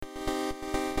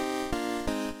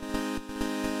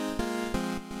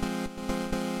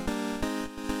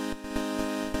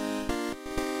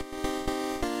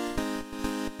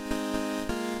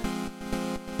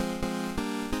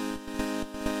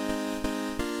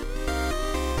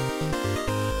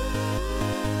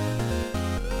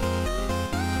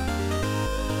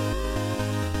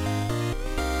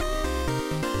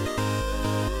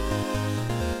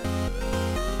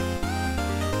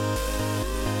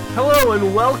Hello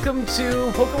and welcome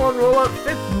to Pokemon Rollout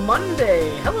 5th Monday.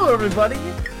 Hello everybody.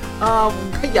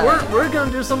 We're going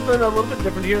to do something a little bit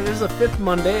different here. It is a 5th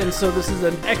Monday, and so this is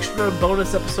an extra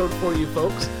bonus episode for you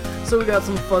folks. So we got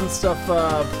some fun stuff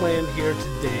planned here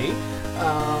today.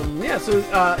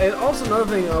 And also another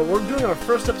thing, we're doing our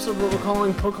first episode of what we're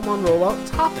calling Pokemon Rollout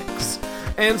Topics.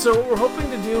 And so what we're hoping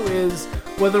to do is,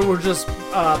 whether we're just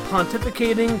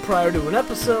pontificating prior to an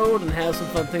episode and have some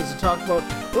fun things to talk about,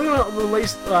 we're going to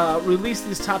release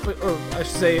these topics, or I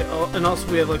should say, and also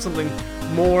we have like something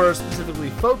more specifically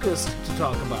focused to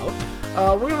talk about.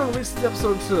 We're going to release the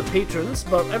episodes to the patrons,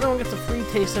 but everyone gets a free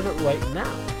taste of it right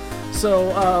now.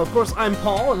 So, of course, I'm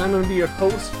Paul, and I'm going to be your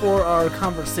host for our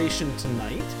conversation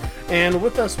tonight. And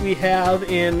with us we have,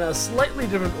 in a slightly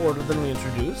different order than we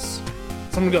introduce,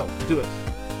 someone go, do it.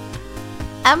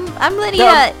 I'm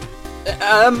Lydia.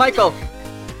 I'm Michael.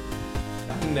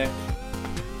 I'm Nick.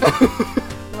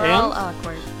 We're all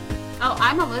awkward. Oh,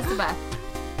 I'm Elizabeth.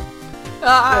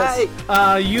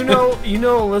 Hi. You know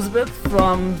Elizabeth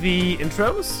from the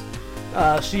intros.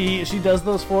 She does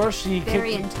those for us.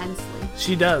 Very intensely.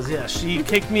 She does, yeah. She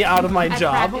kicked me out of my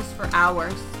job. I practiced for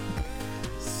hours.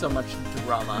 So much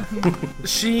drama.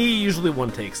 She usually one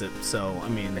takes it, so I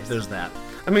mean, there's that.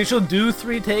 I mean, she'll do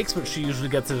 3 takes, but she usually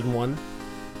gets it in 1.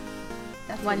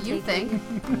 That's what you think.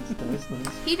 Nice.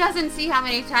 He doesn't see how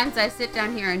many times I sit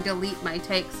down here and delete my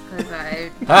takes because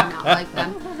I do not like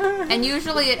them. And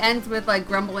usually it ends with like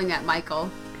grumbling at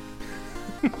Michael.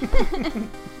 I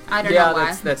don't know why.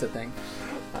 Yeah, that's a thing.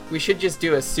 We should just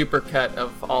do a supercut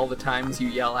of all the times you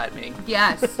yell at me.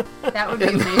 Yes, that would be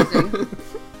amazing.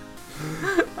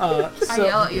 I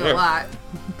yell at you a lot.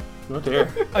 Oh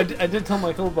dear. I did tell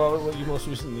Michael about what you most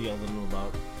recently yelled at him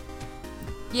about.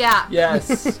 Yeah.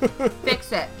 Yes.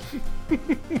 Fix it.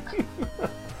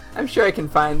 I'm sure I can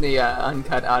find the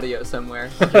uncut audio somewhere.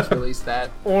 Just release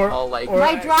that.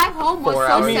 My drive home was 4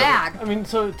 so hours. sad. I mean,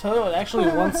 so tell you what, actually,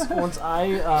 once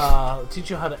I teach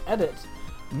you how to edit,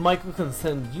 Michael can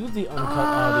send you the uncut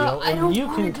audio, and you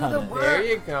can cut it. There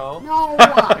you go. No.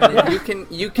 And then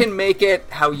you can make it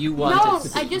how you want it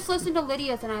to be. I just listened to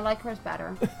Lydia's and I like hers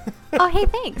better. Oh, hey,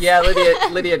 thanks. Yeah,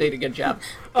 Lydia did a good job.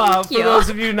 For those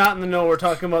of you not in the know, we're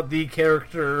talking about the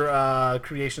character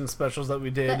creation specials that we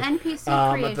did The NPC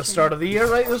creation. at the start of the year,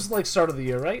 right? It was like start of the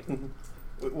year, right?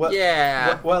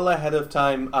 Well ahead of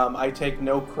time, I take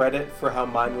no credit for how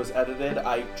mine was edited.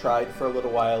 I tried for a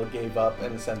little while, gave up,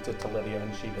 and sent it to Lydia,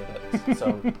 and she did it.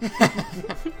 So,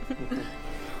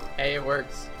 Hey, it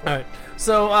works. Alright,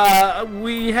 so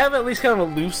we have at least kind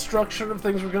of a loose structure of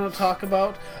things we're going to talk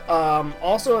about.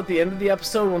 Also, at the end of the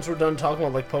episode, once we're done talking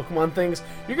about like Pokemon things,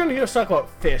 you're going to hear us talk about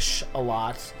fish a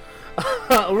lot.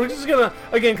 We're just gonna,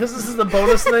 again, because this is the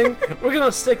bonus thing, we're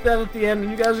gonna stick that at the end,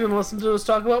 and you guys are gonna listen to us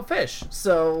talk about fish.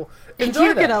 So enjoy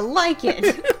You're that. gonna like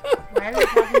it. Why are we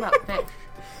talking about fish?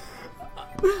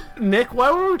 Nick,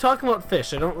 why were we talking about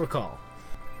fish? I don't recall.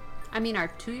 I mean, our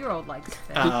 2-year-old likes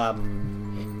fish. how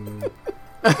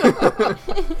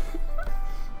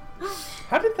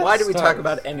did that Why do we start? talk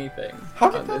about anything? How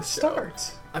on did that this show?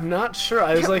 start? I'm not sure.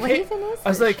 I was like, What hey, even is I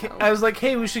was this like, show? I was like,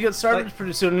 hey, we should get started Like,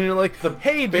 pretty soon. And you're like,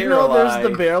 hey, do you bear know there's lie.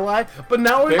 the bear lie? But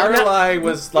now we're Barreleye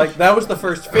was like, that was the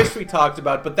first fish we talked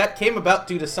about, but that came about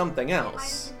due to something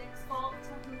else.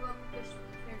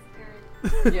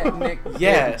 Yeah, Nick.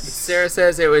 Yes. Sarah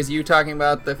says it was you talking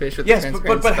about the fish with the Yes,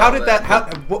 transparent but how skull did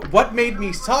that? What made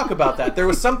me talk about that? There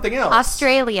was something else.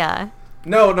 Australia.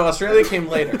 No, Australia came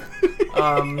later.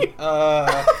 No,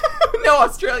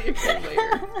 Australia came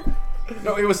later.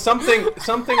 No, it was something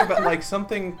about like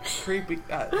something creepy.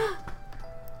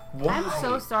 Why? I'm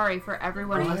so sorry for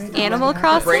everyone listening. Animal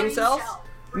Crossing. Brain cells?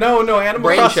 No, Animal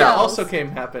Brain Crossing shells. also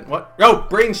happened. What? Oh,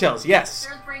 brain shells. Yes,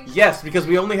 yes, because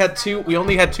we only had 2. We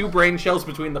only had 2 brain shells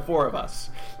between the 4 of us.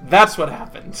 That's what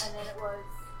happened. And then it was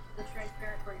the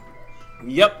transparent brain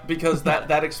dish. Yep, because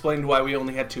that explained why we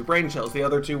only had 2 brain shells. The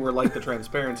other 2 were like the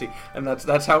transparency, and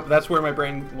that's where my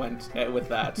brain went with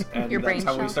that, and Your that's brain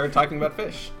how we shell. started talking about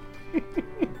fish.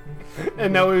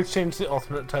 And now we've changed the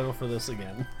alternate title for this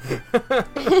again.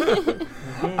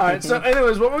 Alright, so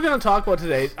anyways, what we're going to talk about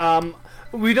today,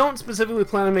 we don't specifically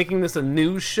plan on making this a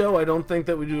news show. I don't think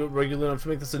that we do it regularly enough to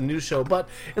make this a news show. But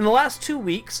in the last 2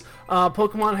 weeks,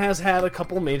 Pokemon has had a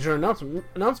couple major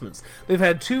announcements. They've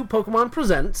had 2 Pokemon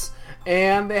Presents,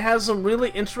 and they have some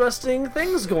really interesting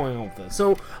things going on with this.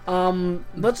 So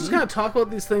let's just kind of talk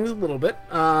about these things a little bit.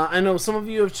 I know some of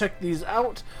you have checked these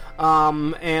out,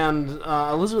 and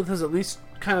Elizabeth has at least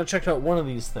kind of checked out one of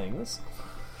these things.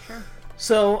 Sure.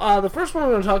 So, the first one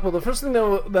we're going to talk about, the first thing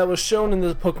that was shown in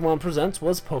the Pokemon Presents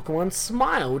was Pokemon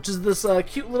Smile, which is this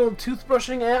cute little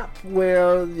toothbrushing app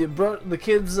where the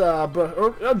kids,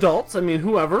 or adults, I mean,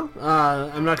 whoever,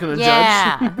 I'm not going to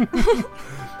judge.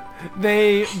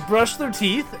 They brush their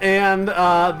teeth, and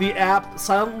the app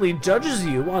silently judges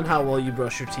you on how well you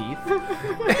brush your teeth.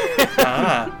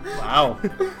 Wow.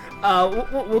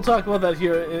 We'll talk about that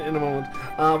here in a moment.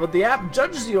 But the app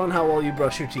judges you on how well you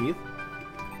brush your teeth.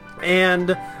 And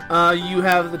you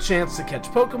have the chance to catch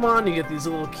Pokemon. You get these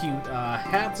little cute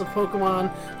hats of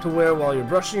Pokemon to wear while you're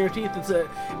brushing your teeth.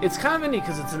 It's kind of neat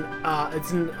because it's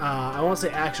an I want to say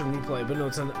action replay, but no,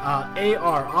 it's an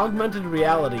AR, augmented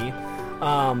reality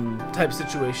type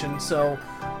situation. So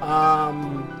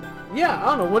yeah, I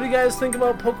don't know. What do you guys think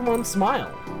about Pokemon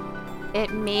Smile?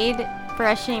 It made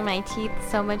brushing my teeth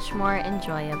so much more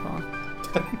enjoyable.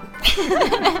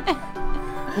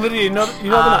 Lydia, you know they're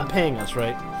not paying us,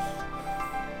 right?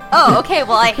 Oh, okay,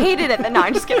 well, I hated it, but no,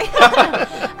 I'm just kidding.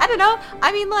 I don't know.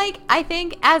 I mean, like, I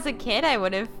think as a kid, I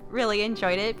would have really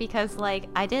enjoyed it because, like,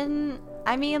 I didn't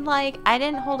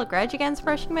hold a grudge against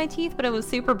brushing my teeth, but it was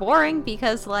super boring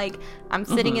because, like, I'm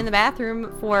sitting in the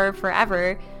bathroom for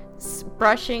forever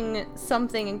brushing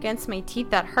something against my teeth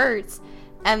that hurts,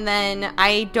 and then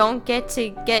I don't get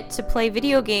to play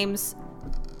video games.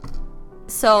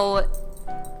 So...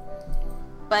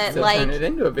 But so like, turn it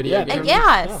into a video game.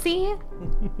 Yeah, see?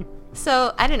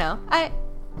 So, I don't know.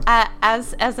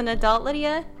 As an adult,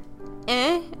 Lydia,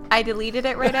 I deleted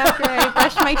it right after I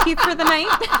brushed my teeth for the night.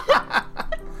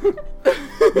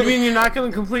 You mean you're not going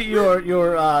to complete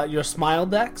your smile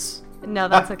decks? No,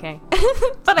 that's okay.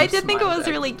 But I did think it was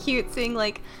really cute seeing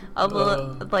like a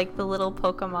little, like the little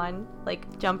Pokemon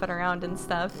like jumping around and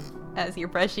stuff as you're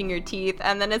brushing your teeth,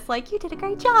 and then it's like, you did a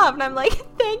great job, and I'm like,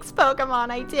 thanks Pokemon,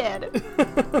 I did.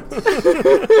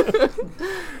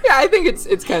 Yeah, I think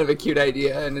it's kind of a cute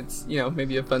idea, and it's, you know,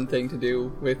 maybe a fun thing to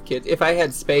do with kids. If I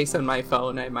had space on my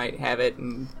phone, I might have it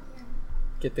and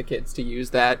get the kids to use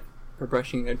that for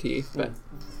brushing their teeth, but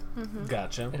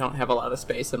Gotcha. I don't have a lot of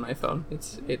space on my phone.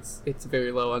 It's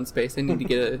very low on space. I need to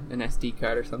get an SD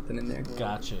card or something in there.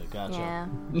 Gotcha. Yeah.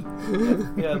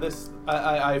 Yeah, this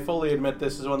I fully admit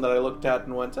this is one that I looked at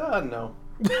and went, no.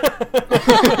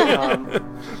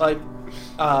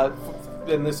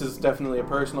 And this is definitely a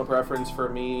personal preference for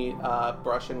me.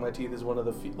 Brushing my teeth is one of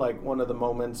the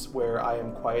moments where I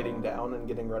am quieting down and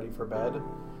getting ready for bed.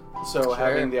 So Sure.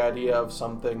 having the idea of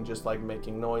something just like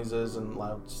making noises and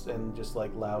loud,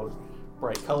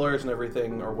 bright colors and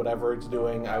everything, or whatever it's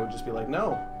doing, I would just be like,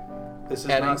 no, this is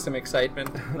Adding not some excitement.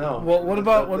 No. Well, what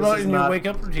about in your not... wake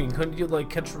up routine? Couldn't you like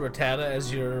catch Rattata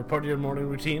as your part of your morning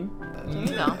routine?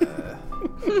 No.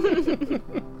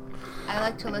 I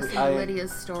like to listen to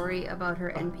Lydia's story about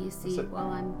her NPC while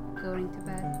I'm going to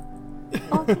bed.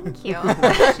 Oh, thank you.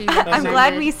 She I'm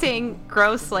glad recommended- me saying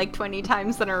gross like 20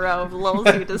 times in a row lulls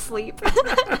you to sleep.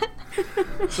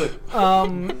 Now,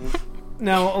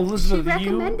 She Elizabeth,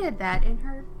 recommended that in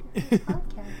her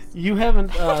podcast. you haven't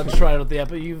tried out the app,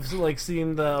 but you've like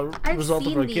seen the I've result of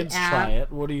seen our the kids app. try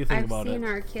it. What do you think I've about seen it?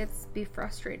 our kids be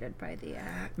frustrated by the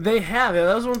app. They have. Yeah,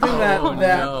 that was one thing that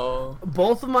No.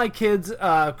 both of my kids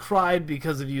cried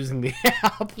because of using the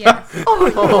app. Yes.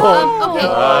 Oh,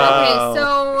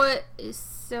 Okay.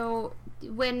 So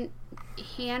when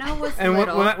Hannah was And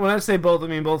little, when I say both, I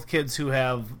mean both kids who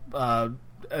have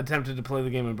attempted to play the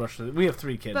game and brush it. We have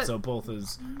 3 kids, But- so both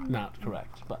is not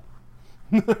correct. But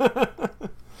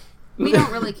we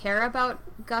don't really care about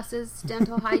Gus's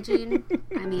dental hygiene.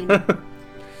 I mean,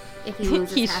 if he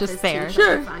loses He's half just his there. teeth,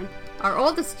 Sure. that's fine. Our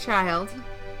oldest child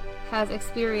has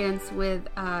experience with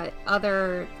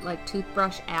other like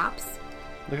toothbrush apps.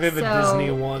 like they have a So,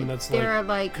 Disney one that's They're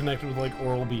like connected with like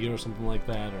Oral-B or something like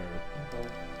that, or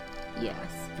yes.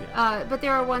 Yeah. But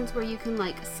there are ones where you can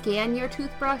like scan your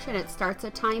toothbrush and it starts a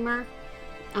timer.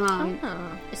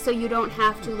 So you don't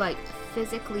have to like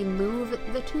physically move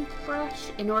the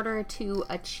toothbrush in order to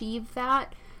achieve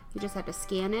that. You just have to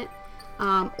scan it.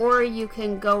 Or you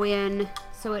can go in,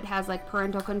 so it has like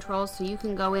parental controls, so you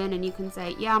can go in and you can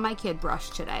say, yeah, my kid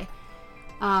brushed today.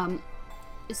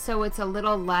 So it's a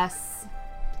little less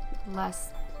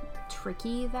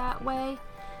tricky that way.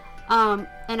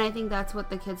 And I think that's what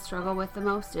the kids struggle with the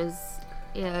most is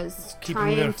keeping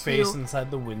trying their to face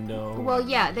inside the window. well,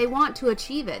 yeah, they want to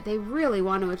achieve it. They really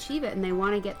want to achieve it, and they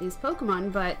want to get these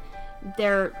Pokemon, but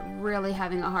they're really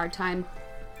having a hard time.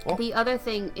 Oh. The other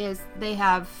thing is they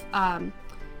have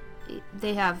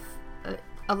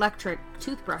electric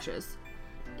toothbrushes,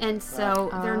 and so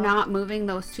they're not moving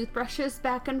those toothbrushes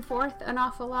back and forth an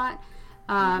awful lot.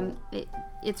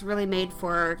 It's really made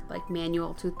for like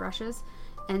manual toothbrushes,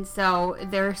 And so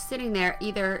they're sitting there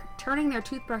either turning their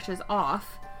toothbrushes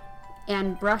off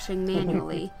and brushing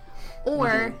manually,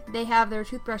 or they have their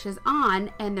toothbrushes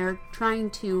on and they're trying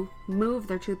to move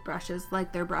their toothbrushes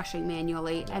like they're brushing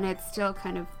manually, and it still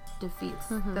kind of defeats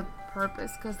the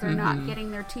purpose because they're not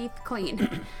getting their teeth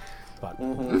clean. But,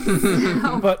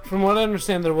 but from what I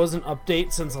understand, there was an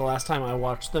update since the last time I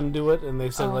watched them do it, and they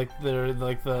said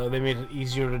they made it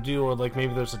easier to do, or like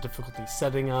maybe there's a difficulty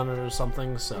setting on it or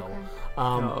something. So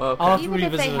I'll have to Even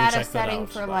if revisit they and had a check that setting out.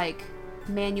 for like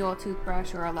manual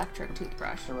toothbrush or electric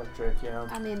toothbrush, yeah.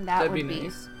 I mean That'd would be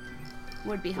nice.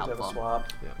 would be Have a helpful.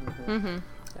 swap.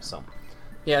 So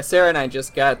Yeah, Sarah and I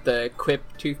just got the Quip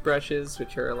toothbrushes,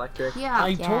 which are electric. Yeah,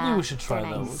 I told you we should try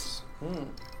they're those. nice.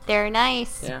 They're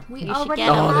nice. Yeah. we You should already get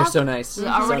Oh, them. they're so nice. we So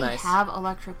already nice. have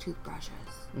electric toothbrushes.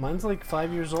 Mine's like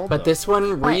 5 years old. But though. this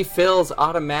one refills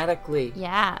automatically.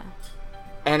 Yeah.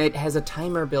 And it has a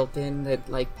timer built in that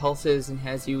like pulses and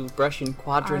has you brush in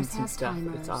quadrants Ours and has stuff.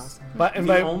 timers. It's awesome. But and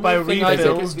The by only thing I could-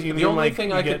 refills, do you the mean only like thing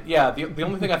you I get? could, the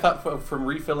only thing I thought from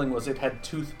refilling was it had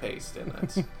toothpaste in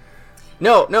it.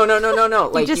 No.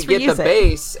 Like just you get reuse the it.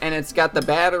 base and it's got the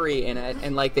battery in it,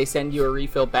 and like they send you a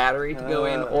refill battery to go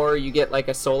in, or you get like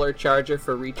a solar charger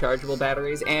for rechargeable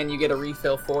batteries, and you get a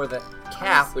refill for the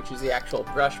cap, which is the actual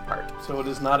brush part. So it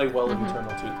is not a well of eternal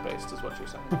toothpaste, is what you're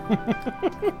saying.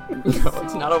 No,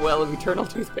 it's not a well of eternal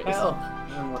toothpaste.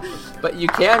 Then what's this? But you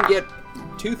can get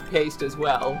toothpaste as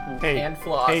well, Hey, and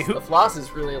floss. hey, who- The floss is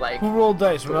really like Who rolled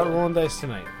dice? We're not rolling dice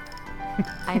tonight.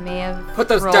 I may have Put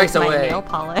those rolled dice my away. nail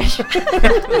polish. Quip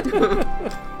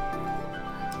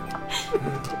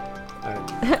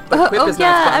is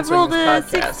not I've sponsoring rolled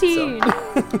this a podcast, 16.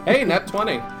 Hey, nat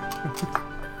 20.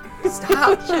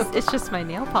 Stop. It's just my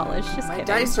nail polish. Just My kidding.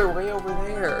 dice are way over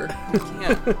there. I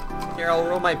can't. Here, I'll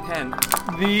roll my pen.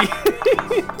 The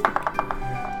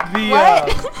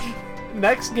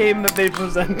next game that they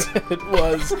presented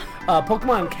was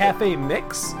Pokemon Cafe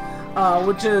Mix,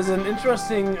 which is an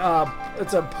interesting.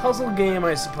 It's a puzzle game,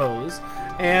 I suppose,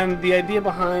 and the idea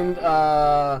behind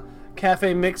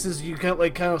Cafe Mix is you can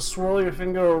like kind of swirl your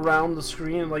finger around the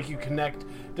screen and like you connect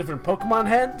different Pokemon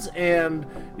heads and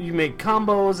you make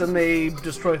combos and they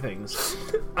destroy things.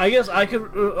 I guess I could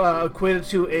equate it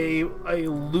to a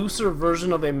looser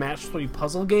version of a match 3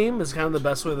 puzzle game is kind of the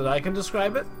best way that I can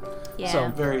describe it. Yeah. So,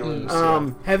 Very loose.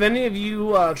 have any of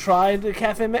you tried the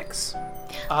Cafe Mix?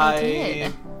 I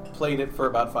did. played it for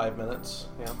about 5 minutes.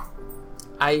 Yeah.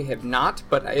 I have not,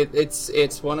 but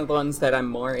it's one of the ones that I'm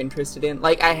more interested in.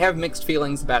 Like, I have mixed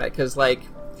feelings about it, because, like,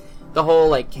 the whole,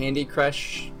 like, Candy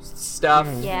Crush stuff,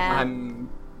 Yeah. I'm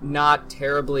not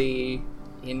terribly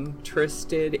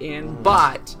interested in,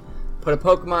 but put a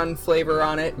Pokemon flavor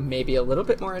on it, maybe a little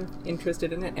bit more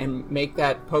interested in it, and make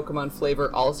that Pokemon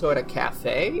flavor also at a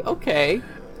cafe? Okay.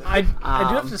 I do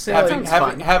have to say, that like, sounds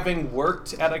fun. Having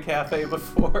worked at a cafe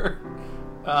before,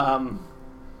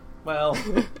 well,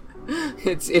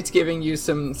 It's giving you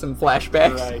some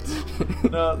flashbacks. right.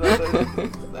 No,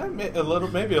 maybe a little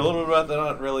bit,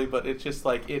 not really, but it's just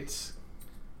like it's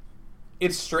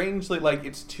strangely like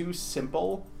it's too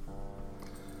simple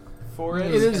for it.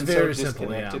 It is and very so simple,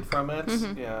 disconnected yeah. from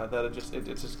it. Yeah, that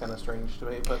it's just kind of strange to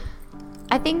me. But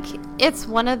I think it's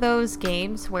one of those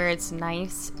games where it's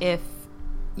nice if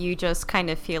you just kind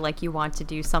of feel like you want to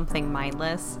do something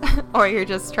mindless, or you're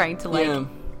just trying to like Yeah.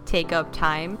 take up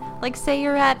time. Like, say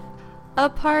you're at a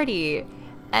party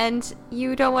and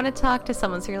you don't want to talk to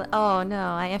someone, so you're like, oh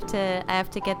no, I have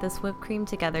to get this whipped cream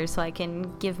together so I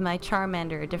can give my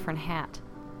Charmander a different hat.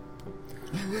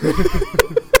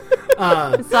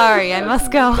 Sorry, I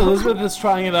must go. Elizabeth is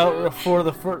trying it out for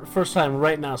the first time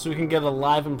right now, so we can get a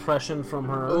live impression from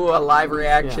her. Ooh, a live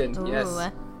reaction. Ooh.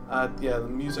 Yes. yeah, the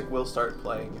music will start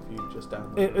playing if you just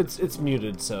download it. It's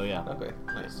muted, so yeah. Okay,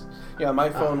 nice. Yeah, my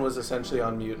phone was essentially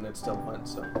on mute and it still went.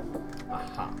 So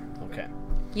Aha. Okay.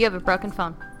 You have a broken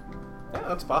phone. yeah,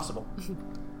 that's possible.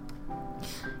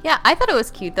 Yeah, I thought it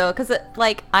was cute though, because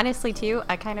like honestly too,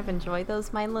 I kind of enjoy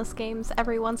those mindless games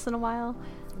every once in a while.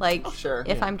 Like, Sure,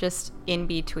 if yeah. I'm just in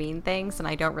between things and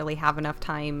I don't really have enough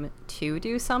time to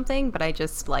do something, but I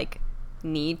just like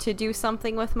need to do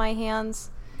something with my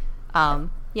hands.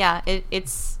 Yeah,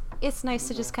 it's nice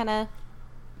to just kind of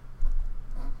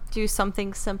do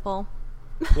something simple.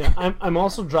 Yeah, I'm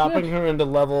also dropping her into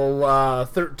level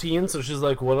 13, so she's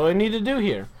like, "What do I need to do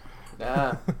here?"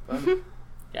 Yeah. Fun.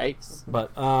 Yikes.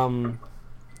 But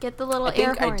Get the little I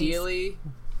air think horns.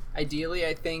 ideally,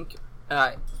 I think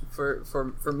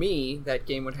for me, that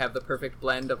game would have the perfect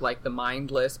blend of like the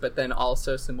mindless, but then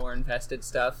also some more invested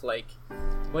stuff. Like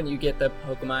when you get the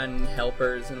Pokemon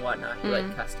helpers and whatnot, you like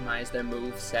customize their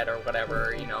move set or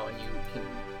whatever, you know, and you can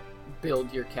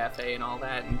build your cafe and all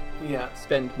that, and Yeah.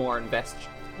 spend more invest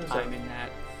time in that.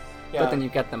 Yeah. But then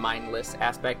you've got the mindless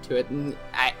aspect to it, and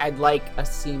I'd like a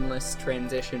seamless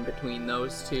transition between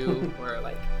those two, where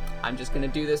like I'm just gonna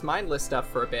do this mindless stuff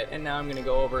for a bit, and now I'm gonna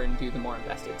go over and do the more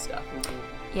invested stuff.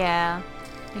 Yeah,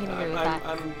 I can agree with that.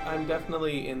 I'm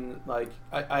definitely in, like,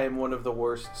 I am one of the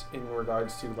worst in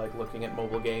regards to, like, looking at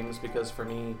mobile games, because for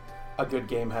me, a good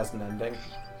game has an ending.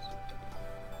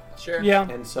 Sure. Yeah.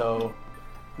 And so,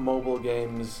 mobile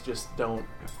games just don't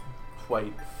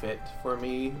quite fit for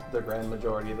me the grand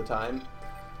majority of the time.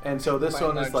 And so this By and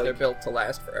one large, is like... they're built to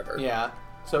last forever. Yeah.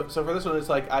 So for this one, it's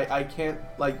like, I can't,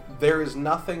 like, there is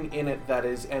nothing in it that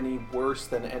is any worse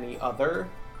than any other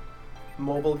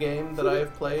mobile game that I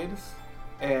have played.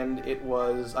 And it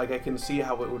was, like, I can see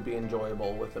how it would be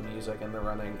enjoyable with the music and the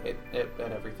running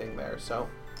and everything there. So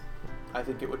I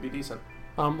think it would be decent.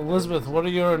 Elizabeth, what are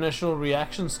your initial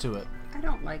reactions to it? I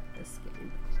don't like this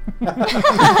game.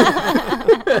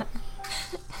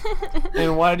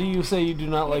 And why do you say you do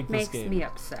not like this It game? makes me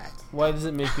upset. Why does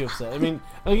it make you upset? I mean,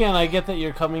 again, I get that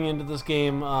you're coming into this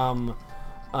game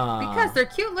Because they're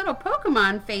cute little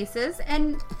Pokemon faces,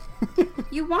 and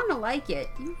you want to like it.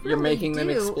 You really You're making them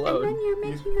do, explode. And then you're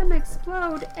making them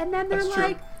explode, and then they're That's true.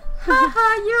 like,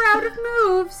 haha, you're out of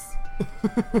moves.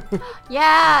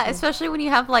 Yeah, especially when you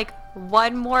have like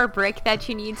one more brick that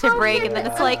you need to break, and then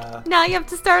it's like, now you have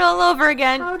to start all over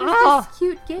again. How does Oh. this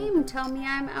cute game tell me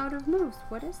I'm out of moves?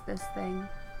 What is this thing?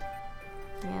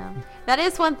 Yeah, that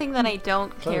is one thing that I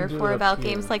don't Try care and do for it up about here.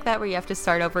 games like that, where you have to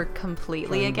start over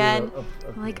completely Try and do again. it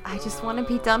up Like, here. I just want to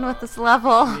be done with this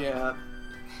level. Yeah.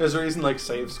 There's a reason, like,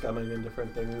 save scumming and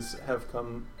different things have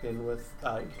come in with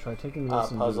Try taking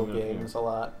this and puzzle doing it up games a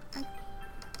lot.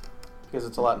 Because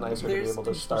it's a lot nicer to be There's- able to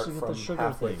You're supposed start to get the from sugar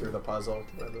halfway thing. through the puzzle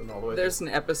rather than all the way There's through.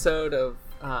 an episode of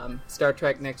Star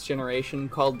Trek Next Generation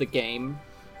called The Game,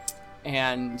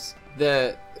 and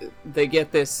they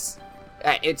get this...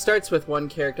 it starts with one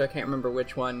character, I can't remember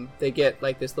which one. They get,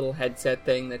 like, this little headset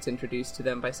thing that's introduced to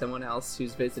them by someone else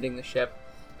who's visiting the ship,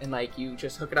 and, like, you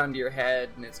just hook it onto your head,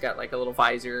 and it's got, like, a little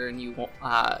visor, and you,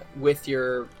 with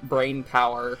your brain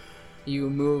power, you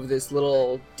move this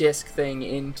little disc thing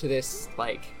into this,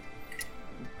 like,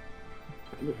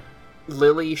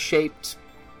 lily-shaped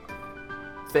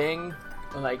thing.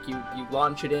 Like, you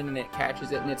launch it in and it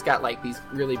catches it, and it's got, like, these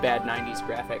really bad 90s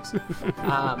graphics.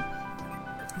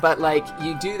 But, like,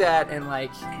 you do that, and,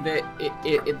 like,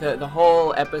 the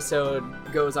whole episode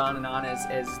goes on and on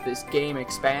as this game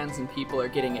expands and people are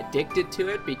getting addicted to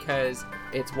it because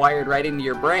it's wired right into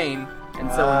your brain. And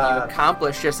so when you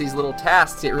accomplish just these little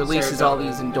tasks, it releases all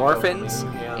these endorphins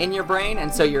Yeah. in your brain,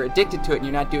 and so you're addicted to it and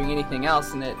you're not doing anything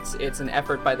else, and it's an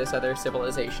effort by this other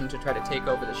civilization to try to take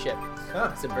over the ship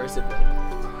Huh. subversively.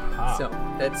 Ah. So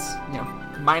that's,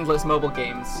 mindless mobile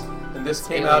games. And this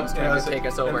came aliens out. trying to as a- take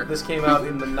us and over. This came out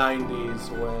in the '90s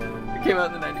It when came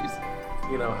out in the 90s.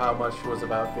 you know how much was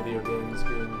about video games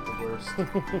being the worst.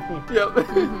 Yep.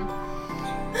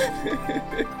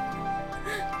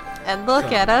 And look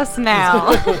at us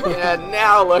now. Yeah,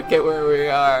 now look at where we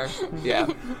are. Yeah.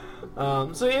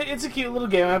 So it's a cute little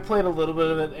game. I played a little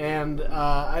bit of it, and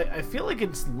I feel like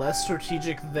it's less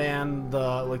strategic than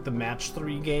the match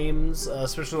 3 games,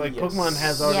 especially like Yes. Pokemon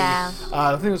has already. Yeah.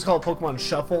 I think it was called Pokemon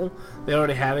Shuffle. They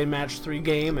already had a match 3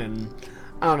 game, and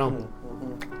I don't know.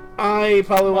 I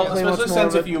probably won't Well, play much especially more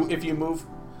since of it. if you move,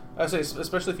 I say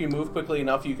especially if you move quickly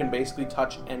enough, you can basically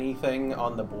touch anything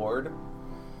on the board.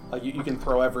 Like you can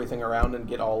throw everything around and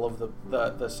get all of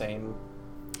the same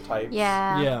types.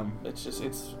 Yeah. Yeah.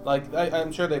 It's like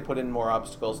I'm sure they put in more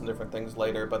obstacles and different things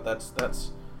later, but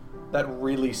that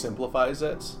really simplifies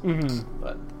it. Mm-hmm.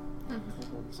 But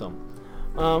So,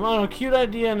 I don't know, cute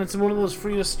idea, and it's one of those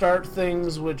free to start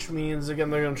things, which means again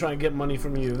they're gonna try and get money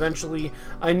from you eventually.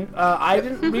 I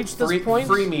didn't reach this point.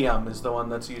 freemium is the one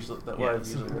that's usually what I've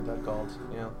Yes. usually heard that called.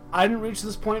 Yeah. I didn't reach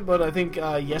this point, but I think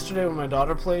yesterday when my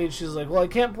daughter played, she's like, "Well, I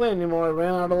can't play anymore. I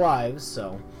ran out of lives."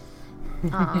 So,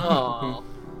 Oh.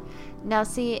 Now,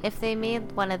 see, if they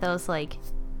made one of those like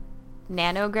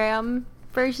nanogram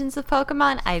versions of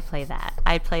Pokemon, I'd play that.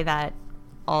 I'd play that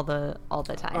all the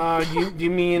time. do you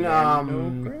mean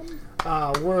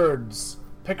words?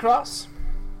 Picross?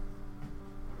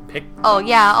 Oh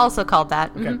yeah, also called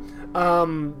that. Okay.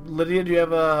 Mhm. Lydia, do you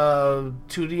have a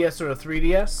 2DS or a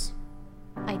 3DS?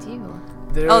 I do.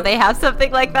 There, Oh, they have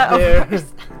something like that.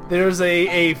 there's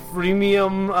a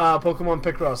freemium Pokemon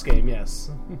Picross game.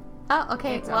 Yes. Oh,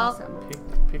 okay. It's Well, awesome.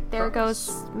 there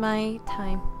goes my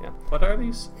time. Yeah. What are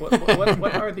these?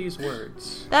 What are these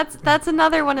words? That's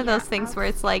another one of those things where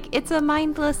it's like it's a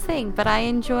mindless thing, but I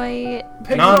enjoy.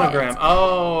 Nonogram.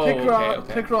 Oh,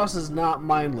 okay. Picross is not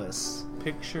mindless.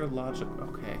 Picture logic.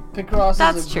 Okay. Picross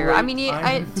That's is a true. great- I mean,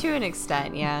 to an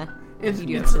extent, yeah. It's You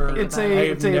do it's, have to it's do a that.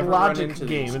 it's a never run logic into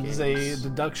game. these It's a games.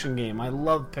 deduction game. I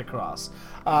love Picross.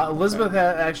 Elizabeth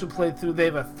actually played through. They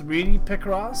have a 3D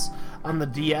Picross on the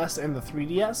DS and the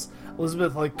 3DS.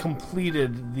 Elizabeth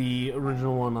completed the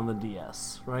original one on the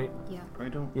DS, right? Yeah. I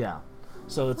don't. Yeah.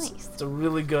 So it's Nice. it's a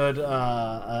really good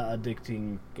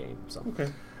addicting game. So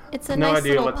Okay. It's a No nice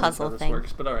idea little how puzzle this thing.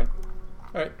 works, but all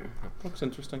right. Looks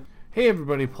interesting. Hey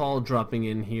everybody, Paul dropping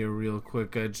in here real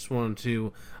quick. I just wanted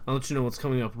to let you know what's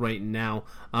coming up right now.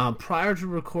 Prior to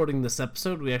recording this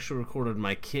episode, we actually recorded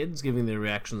my kids giving their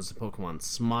reactions to Pokemon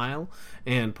Smile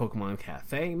and Pokemon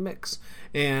Cafe Mix,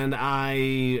 and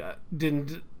I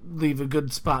didn't leave a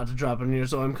good spot to drop in here,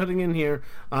 so I'm cutting in here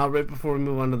right before we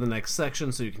move on to the next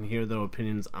section so you can hear their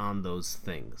opinions on those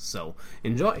things. So,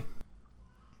 enjoy!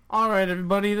 Alright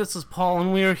everybody, this is Paul,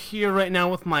 and we are here right now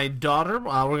with my daughter.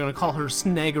 We're going to call her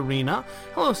Snaggerina.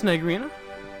 Hello, Snaggerina.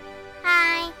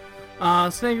 Hi,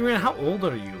 Snaggerina, how old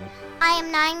are you? I am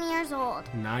 9 years old.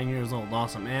 9 years old,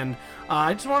 awesome. And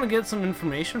I just want to get some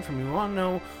information from you. I want to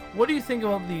know, what do you think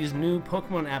about these new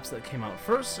Pokemon apps that came out?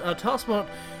 First, tell us about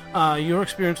your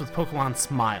experience with Pokemon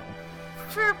Smile.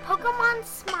 For Pokemon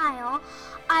Smile,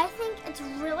 I think it's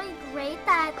really great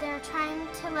that they're trying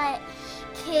to let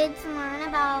kids learn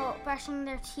about brushing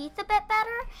their teeth a bit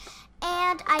better.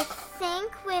 And I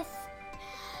think with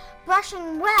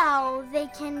brushing well, they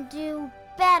can do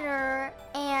better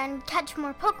and catch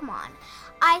more Pokemon.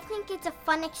 I think it's a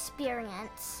fun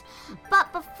experience.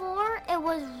 But before, it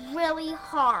was really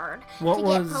hard to get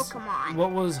Pokemon.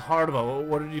 What was hard about it?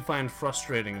 What did you find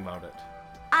frustrating about it?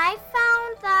 I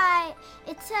found that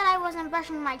it said I wasn't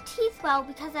brushing my teeth well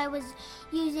because I was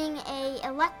using a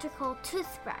electrical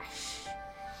toothbrush.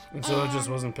 And so it just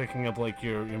wasn't picking up like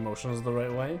your motions the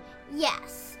right way?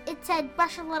 Yes, it said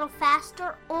brush a little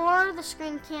faster or the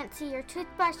screen can't see your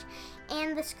toothbrush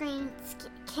and the screen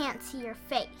can't see your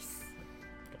face.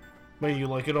 But you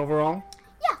like it overall?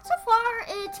 Yeah, so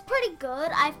far it's pretty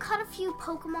good. I've caught a few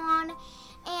Pokemon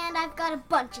and I've got a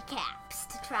bunch of caps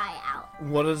to try out.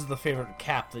 What is the favorite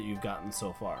cap that you've gotten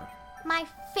so far? My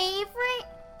favorite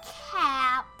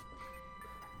cap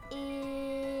is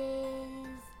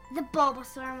the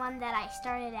Bulbasaur one that I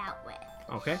started out with.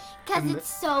 Okay. Because it's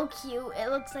so cute. It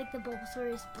looks like the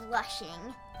Bulbasaur is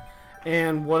blushing.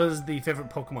 And what is the favorite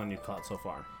Pokemon you've caught so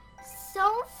far?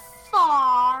 So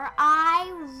far, I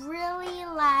really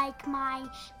like my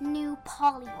new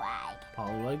Poliwag.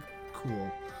 Poliwag?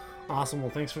 Cool. Awesome.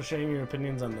 Well, thanks for sharing your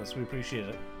opinions on this. We appreciate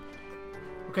it.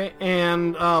 Okay,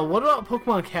 and what about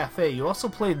Pokemon Cafe? You also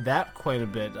played that quite a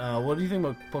bit. What do you think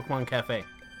about Pokemon Cafe?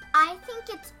 I think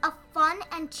it's a fun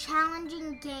and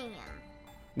challenging game.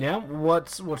 Yeah?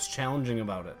 What's challenging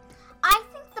about it? I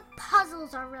think the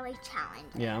puzzles are really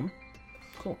challenging. Yeah?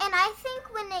 Cool. And I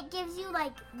think when it gives you,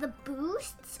 like, the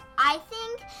boosts, I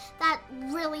think that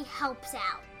really helps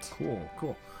out.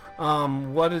 Cool.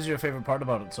 What is your favorite part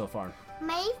about it so far?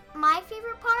 My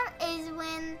favorite part is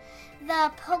when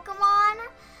the Pokemon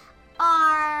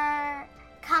are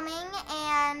coming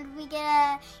and we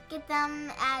get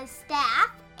them as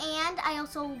staff. And I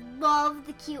also love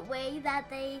the cute way that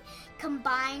they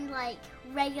combine, like,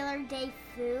 regular day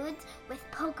foods with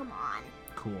Pokemon.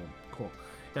 Cool.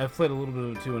 Yeah, I've played a little bit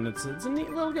of it too, and it's a neat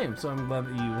little game, so I'm glad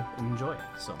that you enjoy it.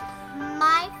 So,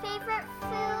 My favorite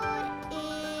food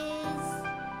is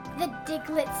the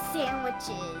Diglett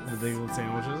sandwiches. the Diglett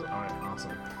sandwiches? Alright,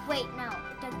 awesome. Wait, no,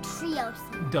 the Trio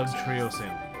sandwiches. Doug Trio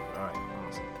sandwich. Alright,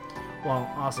 awesome.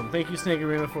 Well, awesome. Thank you,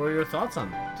 Snaggerino, for your thoughts on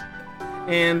that.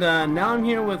 And now I'm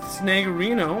here with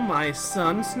Snaggerino, my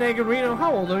son. Snaggerino,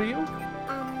 how old are you?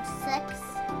 6.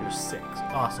 You're 6.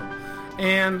 Awesome.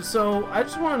 And so I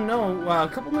just want to know, a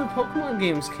couple new Pokemon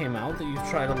games came out that you've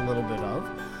tried a little bit of.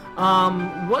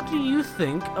 What do you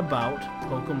think about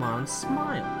Pokemon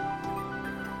Smile?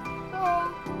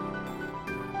 Well,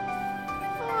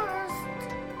 first,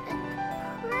 it's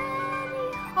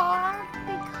pretty hard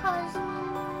because,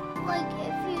 like,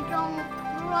 if you don't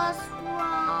brush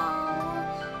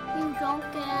well, you don't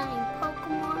get any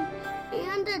Pokemon,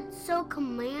 and it's so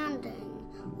commanding.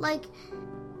 Like,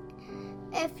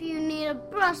 if you need to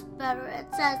brush better, it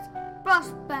says brush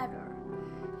better.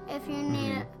 If you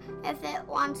need if it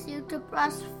wants you to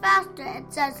brush faster,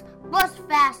 it says brush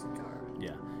faster.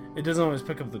 Yeah. It doesn't always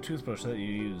pick up the toothbrush that you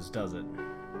use, does it?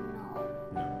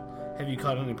 No. Have you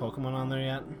caught any Pokemon on there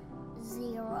yet?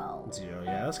 0. 0.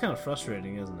 Yeah, that's kind of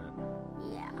frustrating, isn't it?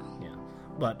 Yeah. Yeah.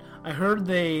 But I heard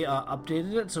they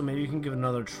updated it, so maybe you can give it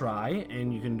another try,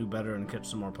 and you can do better and catch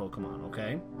some more Pokemon,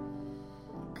 okay?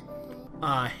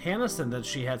 Hannah said that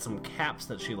she had some caps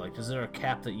that she liked. Is there a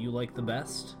cap that you like the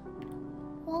best?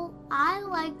 Well, I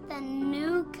like the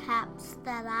new caps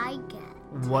that I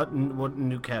get. What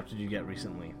new cap did you get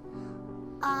recently?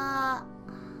 I'll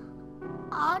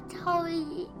tell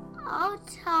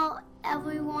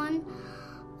everyone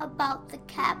about the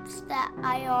caps that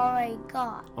I already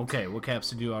got. Okay, what caps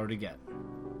did you already get?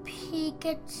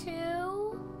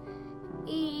 Pikachu,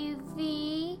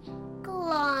 Eevee,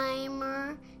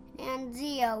 Glimmer, and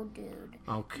Geodude.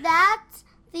 Okay. That's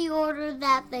the order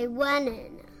that they went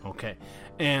in. Okay.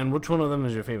 And which one of them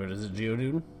is your favorite? Is it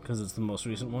Geodude? Because it's the most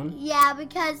recent one? Yeah,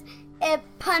 because it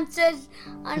punches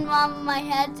on one of my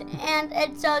heads, and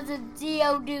it shows a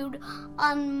Geodude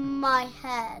on my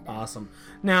head. Awesome.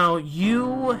 Now,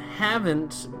 you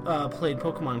haven't played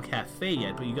Pokemon Cafe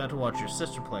yet, but you got to watch your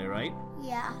sister play, right?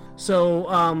 Yeah. So,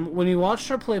 when you watched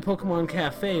her play Pokemon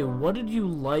Cafe, what did you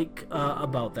like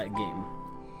about that game?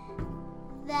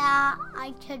 That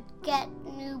I could get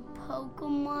new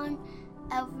Pokemon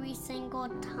every single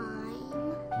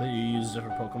time. That you use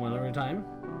different Pokemon every time?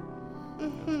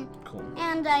 Mm-hmm. Cool.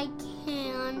 And I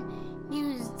can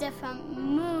use different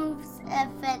moves if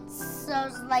it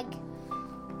shows like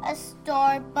a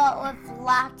star but with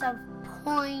lots of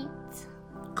points.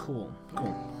 Cool.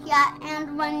 Yeah,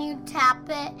 and when you tap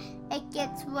it, it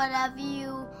gets whatever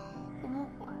you...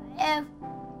 If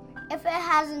it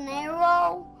has an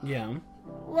arrow... Yeah.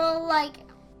 Well, like,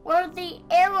 where the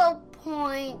arrow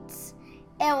points,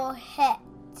 it will hit.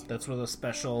 That's where the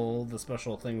special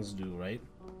things do, right?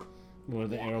 Where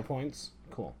the arrow points?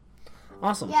 Cool.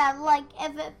 Awesome. Yeah, like,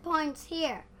 if it points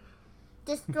here,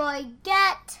 destroy,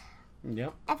 get.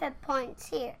 Yep. If it points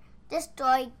here,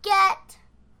 destroy, get.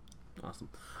 Awesome.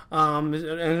 Is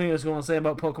there anything else you want to say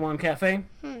about Pokemon Cafe?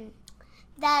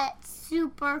 That's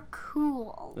super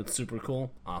cool. It's super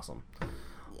cool. Awesome.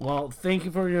 Well, thank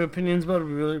you for your opinions, bud.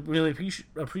 We really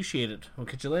appreciate it. We'll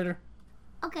catch you later.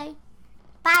 Okay.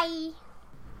 Bye.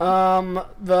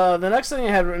 The next thing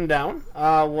I had written down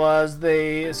was in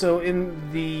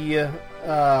the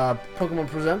Pokemon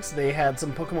Presents, they had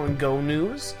some Pokemon Go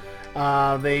news.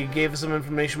 They gave us some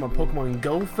information about Pokemon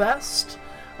Go Fest,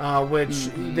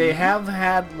 which they have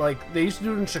had, they used to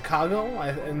do it in Chicago,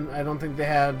 and I don't think they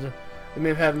may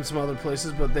have had it in some other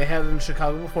places, but they had it in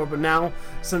Chicago before. But now,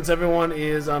 since everyone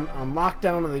is on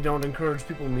lockdown and they don't encourage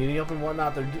people meeting up and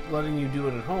whatnot, they're letting you do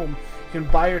it at home. You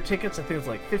can buy your tickets. I think it's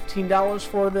like $15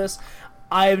 for this.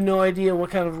 I have no idea what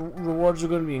kind of rewards are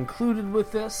going to be included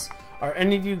with this. Are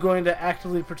any of you going to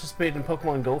actively participate in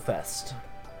Pokemon Go Fest?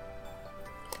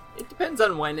 It depends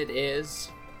on when it is.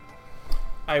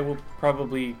 I will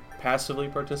probably passively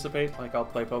participate. Like, I'll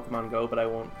play Pokemon Go, but I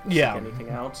won't seek anything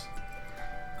out.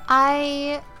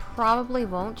 I probably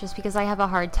won't, just because I have a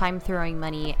hard time throwing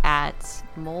money at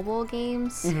mobile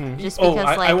games. Mm-hmm. Just because,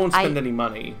 I won't spend any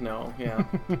money. No, yeah.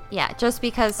 Yeah, just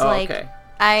because, okay.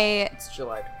 It's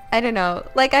July. I don't know.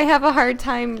 I have a hard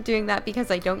time doing that because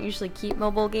I don't usually keep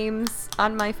mobile games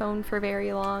on my phone for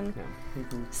very long. Yeah.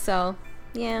 Mm-hmm. So,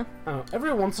 yeah.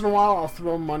 Every once in a while, I'll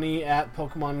throw money at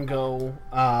Pokemon Go.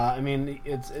 I mean,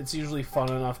 it's usually fun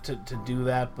enough to do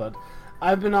that, but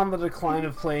I've been on the decline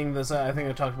of playing this. I think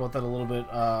I talked about that a little bit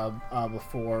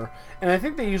before. And I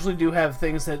think they usually do have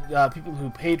things that people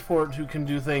who paid for it who can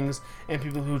do things, and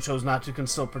people who chose not to can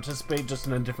still participate, just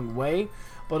in a different way.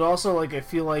 But also, I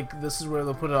feel like this is where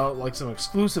they'll put out, some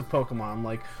exclusive Pokemon.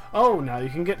 Now you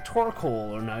can get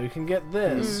Torkoal, or now you can get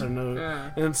this, or no. Yeah.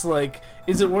 And it's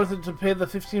is it worth it to pay the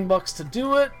 $15 to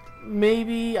do it?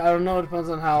 Maybe. I don't know. It depends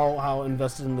on how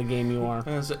invested in the game you are.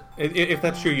 If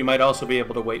that's true, you might also be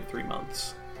able to wait 3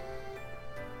 months.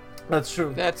 That's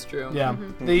true. That's true. Yeah.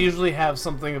 Mm-hmm. They usually have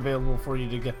something available for you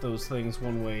to get those things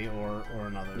one way or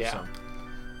another. Yeah. So.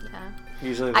 Yeah.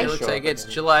 Usually it looks like it's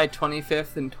July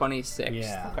 25th and 26th.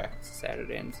 Yeah. Okay.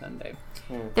 Saturday and Sunday.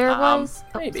 There was...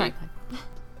 maybe. Sorry.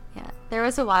 Yeah. There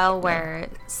was a while where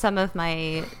some of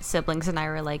my siblings and I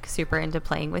were, super into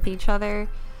playing with each other.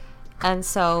 And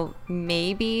so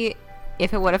maybe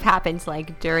if it would have happened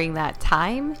during that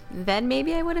time, then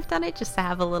maybe I would have done it just to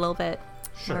have a little bit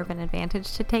more of an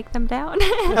advantage to take them down.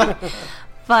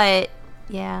 But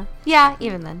yeah,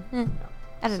 even then,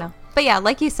 I don't know. But yeah,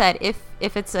 like you said, if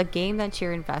it's a game that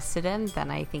you're invested in, then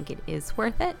I think it is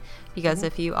worth it, because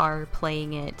if you are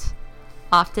playing it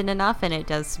often enough and it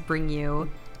does bring you,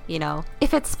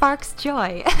 if it sparks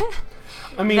joy,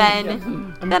 I mean,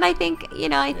 then I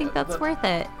think that's worth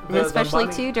it. the Especially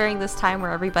money- too during this time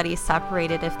where everybody's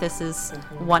separated. If this is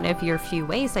one of your few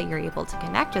ways that you're able to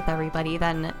connect with everybody,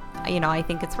 then I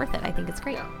think it's worth it. I think it's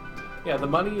great. Yeah, the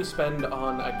money you spend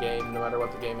on a game, no matter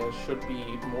what the game is, should be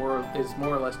more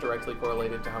or less directly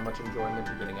correlated to how much enjoyment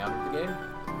you're getting out of the game.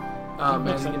 And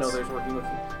Makes sense. there's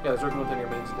working within your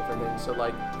means and different things. So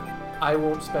like, I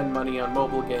won't spend money on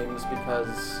mobile games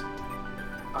because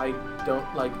I don't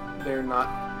like they're not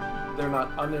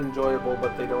unenjoyable,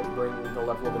 but they don't bring the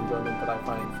level of enjoyment that I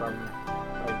find from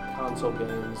like console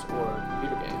games or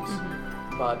computer games.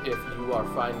 Mm-hmm. But if you are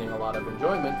finding a lot of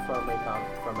enjoyment from a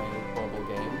mobile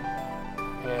game,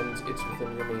 and it's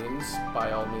within your means,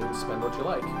 by all means, spend what you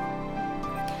like.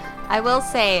 I will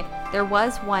say there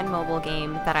was one mobile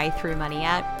game that I threw money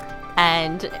at,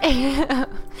 and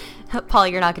Paul,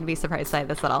 you're not going to be surprised by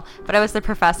this at all, but it was the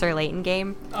Professor Layton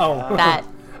game. Oh, That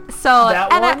so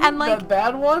that and, one, and like that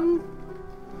bad one.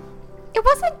 it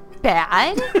wasn't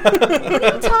bad. What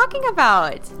are you talking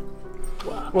about?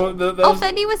 Well, that Oh, was,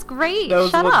 Fendi was great. that was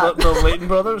Shut with up. the Layton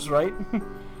brothers, right?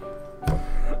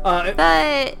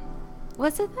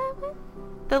 Was it that one?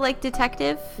 The like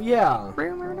detective Yeah.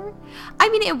 room or whatever. I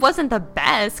mean, it wasn't the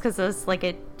best because it was like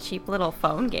a cheap little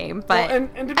phone game, but Well,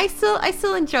 and to be- I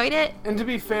still enjoyed it. And to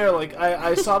be fair, like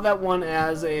I saw that one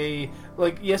as a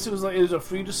yes, it was a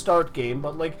free to start game,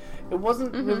 but like it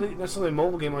wasn't Mm-hmm. really necessarily a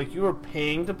mobile game. Like you were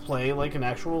paying to play like an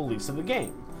actual release of the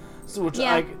game. So which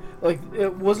Yeah.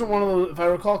 it wasn't one of those. If I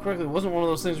recall correctly, it wasn't one of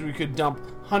those things where you could dump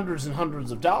hundreds and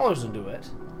hundreds of dollars into it.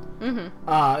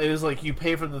 It was like you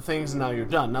pay for the things and now you're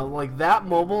done. Now, like that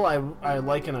mobile, I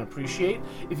like and appreciate.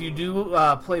 If you do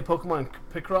play Pokemon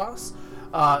Picross,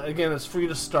 again, it's free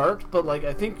to start, but like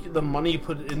I think the money you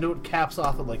put into it caps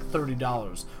off at like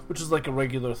 $30, which is like a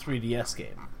regular 3DS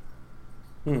game.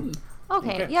 Okay.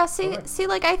 Okay. Yeah. See,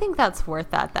 like I think that's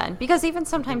worth that then, because even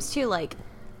sometimes too, like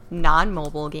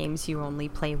non-mobile games you only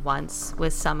play once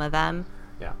with some of them.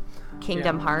 Yeah.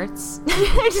 Kingdom Hearts.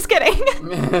 I'm just kidding.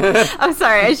 I'm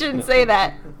sorry, I shouldn't say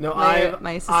that. No,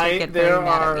 My sister would get very there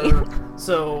mad are at me.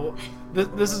 so.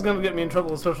 This is going to get me in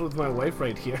trouble, especially with my wife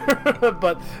right here.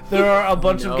 But there are a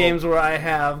bunch of games where I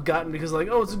have gotten because like,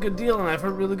 oh, it's a good deal, and I've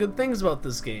heard really good things about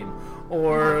this game.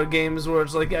 Or games where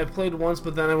it's like I played once,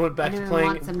 but then I went back to Anyone playing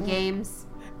want some games?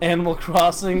 Animal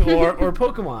Crossing or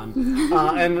Pokemon.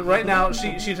 And right now,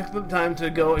 she took the time to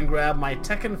go and grab my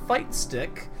Tekken Fight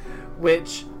Stick,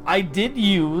 which I did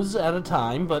use at a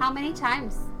time, but How many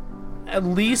times? at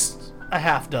least a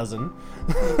half dozen.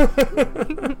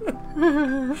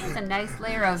 It's a nice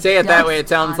layer of Say it that dust way, it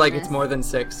sounds on like this. it's more than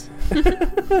 6.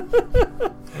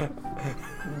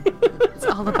 It's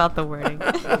all about the wording.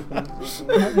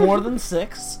 More than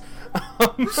 6.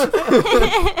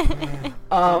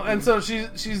 And so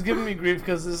she's giving me grief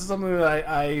because this is something that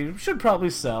I should probably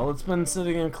sell. It's been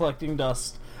sitting and collecting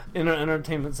dust in our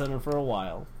entertainment center for a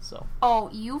while. So Oh,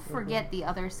 you forget the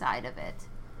other side of it.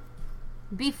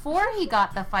 Before he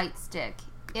got the fight stick,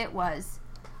 it was,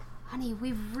 honey,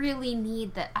 we really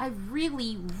need that. I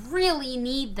really, really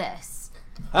need this.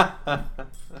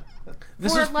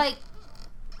 this For is like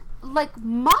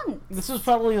months. this was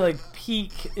probably like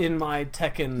peak in my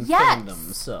Tekken Yes.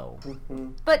 fandom. So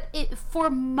But it for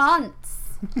months.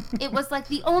 It was like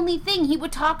the only thing he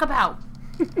would talk about.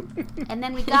 And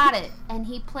then we got it, and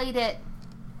he played it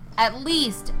at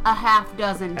least a half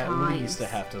dozen at times. least a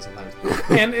half dozen times,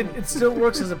 and it still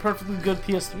works as a perfectly good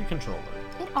PS3 controller.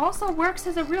 It also works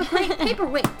as a real great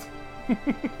paperweight.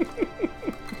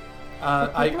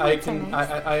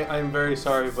 I'm very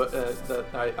sorry, but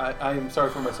I'm sorry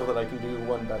for myself that I can do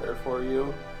one better for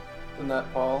you than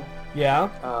that, Paul. Yeah.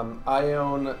 I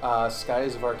own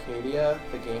Skies of Arcadia,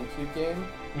 the GameCube game.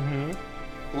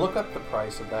 Mm-hmm. Look up the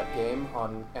price of that game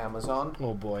on Amazon.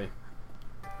 Oh boy.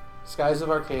 Skies of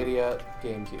Arcadia,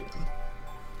 GameCube.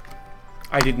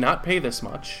 I did not pay this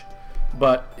much,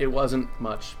 but it wasn't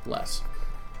much less.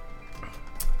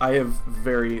 I've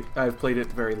played it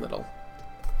very little.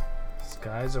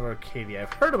 Skies of Arcadia.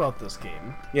 I've heard about this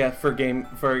game. Yeah, Skies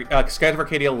of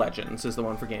Arcadia Legends is the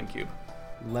one for GameCube.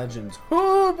 Legends.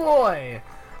 Oh boy!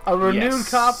 A renewed Yes.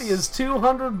 copy is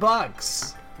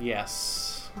 $200.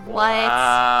 Yes.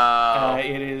 What?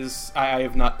 It is. I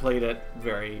have not played it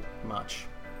very much.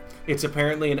 It's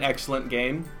apparently an excellent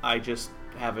game. I just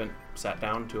haven't sat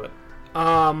down to it.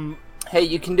 Hey,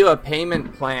 you can do a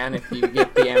payment plan if you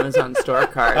get the Amazon store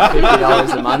card.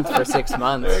 $50 a month for 6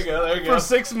 months. There you go. For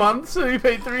 6 months, so you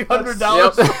pay $300.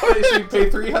 Yep. So you pay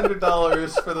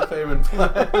 $300 for the payment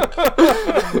plan.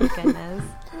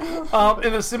 Oh, goodness.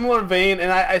 In a similar vein,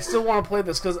 and I still want to play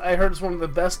this because I heard it's one of the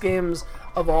best games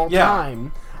of all Yeah.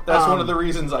 time. That's one of the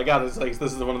reasons I got it. It's like,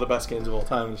 this is one of the best games of all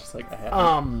time. It's just like, I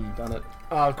haven't done it.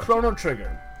 Chrono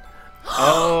Trigger.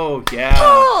 Oh, yeah.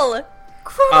 Paul!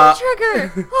 Chrono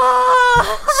Trigger!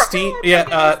 Steam,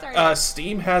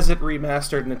 Steam has it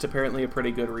remastered, and it's apparently a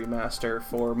pretty good remaster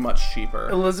for much cheaper.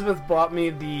 Elizabeth bought me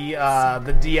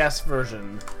the DS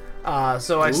version.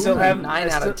 So I still have 9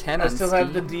 out of 10 I on still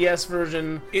have the Steam. DS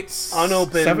version. It's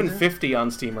unopened. $7.50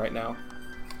 on Steam right now.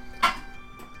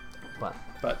 What?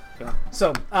 But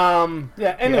So,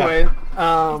 anyway,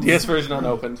 DS version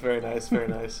unopened. Very nice, very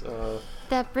nice.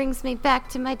 That brings me back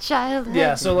to my childhood.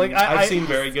 yeah. So like I've seen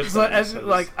very good things.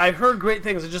 I heard great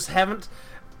things. I just haven't.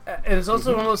 And it's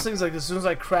also one of those things like as soon as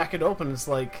I crack it open, it's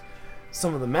like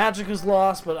some of the magic is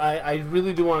lost. But I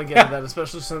really do want to get to that,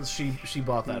 especially since she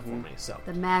bought that for me. So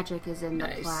The magic is in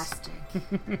Nice. the plastic.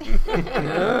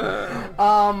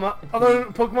 other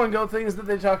Pokemon Go things that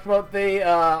they talked about, they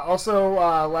also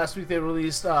last week they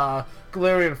released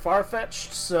Galarian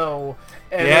Farfetch'd. So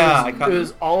and it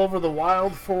was all over the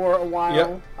wild for a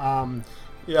while. Yep.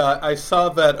 Yeah, I saw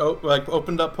that.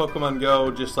 Opened up Pokemon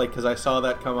Go just like because I saw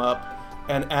that come up,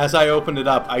 and as I opened it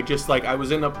up, I just like I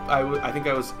think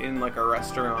I was in like a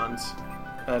restaurant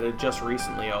that had just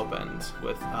recently opened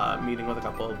with meeting with a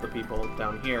couple of the people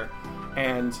down here,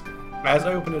 and as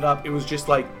I opened it up, it was just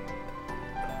like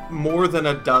more than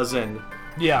a dozen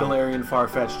Galarian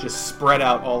Farfetch'd just spread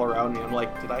out all around me. I'm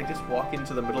like, did I just walk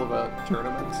into the middle of a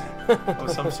tournament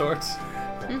of some sort?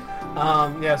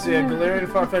 Galarian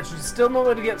Farfetch'd. Still no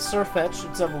way to get Surfetch'd,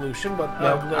 its evolution, but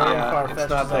Galarian Farfetch'd it's not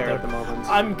is out there there at the moment.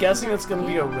 I'm guessing it's going to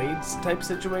be a raids type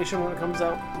situation when it comes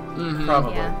out.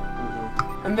 Probably.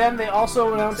 Yeah. And then they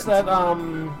also announced that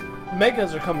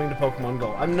Megas are coming to Pokemon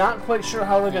Go. I'm not quite sure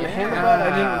how they're going to handle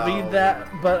that. I didn't read that,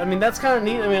 but I mean that's kind of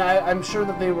neat. I mean I'm sure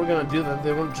that they were going to do that.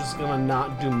 They weren't just going to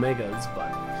not do Megas,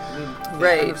 but I mean,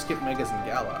 Right. They kind of skip Megas and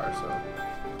Galar,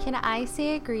 so Can I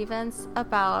say a grievance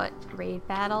about raid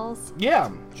battles? yeah.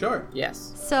 sure.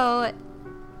 Yes. So,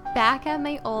 back at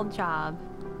my old job,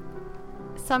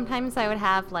 sometimes I would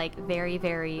have like very,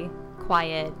 very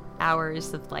quiet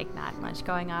hours of like not much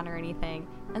going on or anything.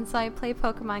 And so I play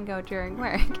Pokemon Go during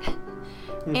work.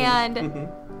 And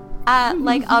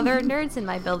like other nerds in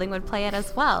my building would play it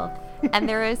as well. And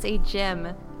there is a gym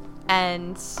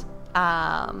and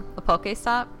a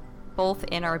Pokestop both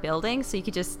in our building, so you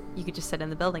could just sit in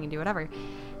the building and do whatever.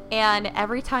 And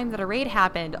every time that a raid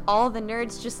happened, all the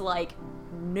nerds just like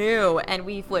knew, and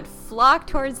we would flock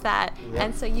towards that.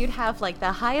 And so you'd have like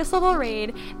the highest level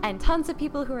raid and tons of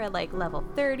people who are like level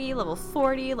 30, level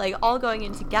 40, like all going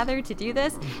in together to do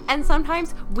this. And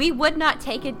sometimes we would not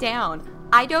take it down.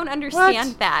 I don't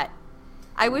understand that.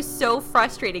 I was so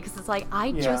frustrated because it's like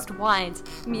I just want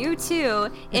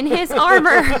Mewtwo in his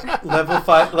armor. Level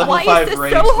 5 Why is this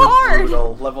raids so were hard?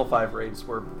 brutal. Level 5 raids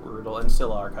were brutal and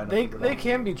still are kind of They brutal.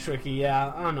 can be tricky,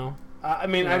 yeah. I don't know. I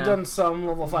mean, I've done some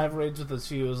level 5 raids with as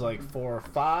few as like 4 or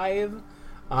 5,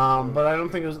 but I don't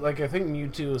think it was like I think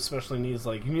Mewtwo especially needs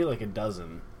like you need like a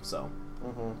dozen. So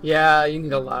Yeah, you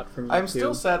need a lot from you I'm too.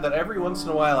 still sad that every once in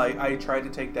a while I try to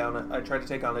take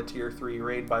on a tier 3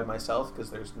 raid by myself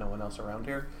because there's no one else around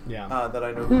here that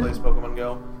I know who plays Pokemon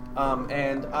Go,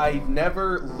 and I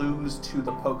never lose to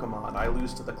the Pokemon. I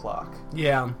lose to the clock.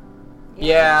 yeah.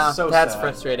 Yeah, So that's sad.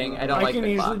 frustrating. I don't I like can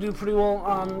the usually clock. do pretty well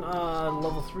on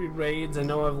level 3 raids. I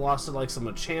know I've lost to like some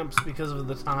of champs because of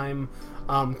the time.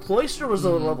 Cloyster was a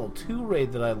level 2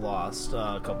 raid that I lost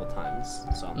a couple times.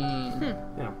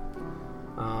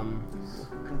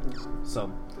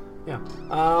 So yeah.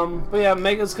 But yeah,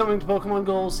 Mega's coming to Pokemon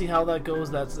Go. We'll see how that goes.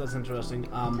 That's interesting.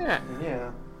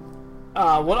 Yeah.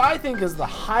 What I think is the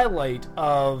highlight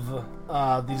of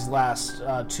these last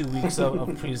 2 weeks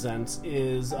of presents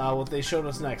is what they showed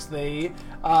us next. They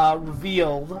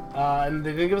revealed, and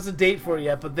they didn't give us a date for it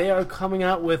yet, but they are coming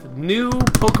out with new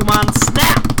Pokemon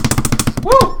Snap.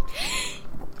 Woo!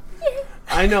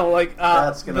 I know, like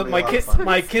That's gonna be a lot of fun.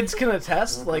 my kids can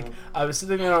attest. Like I was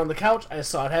sitting there on the couch, I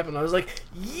saw it happen. I was like,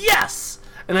 yes!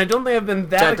 And I don't think I've been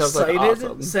that That does look excited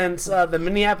awesome. since the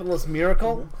Minneapolis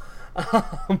Miracle.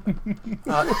 Oh,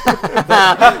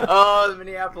 the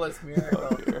Minneapolis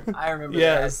Miracle. I remember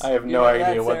Yes. that. I have no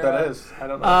idea what that is. I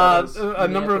don't know what that is. A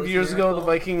number of Minneapolis years ago, the Miracle.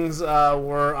 Vikings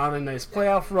were on a nice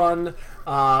playoff run.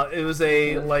 It was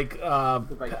a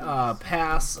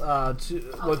pass to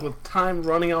like with time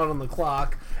running out on the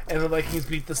clock, and the Vikings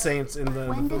beat the Saints in the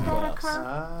When did that playoffs. occur?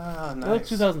 Ah, Like nice.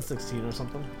 2016 or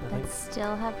something. I think. But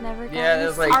still have never gotten Yeah, it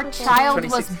was like Our child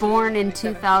was 2016. born in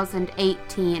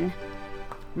 2018,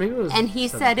 Maybe it was. and he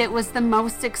said it was the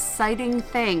most exciting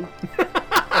thing.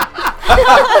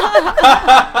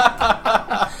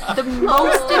 The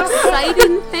most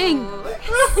exciting thing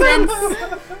since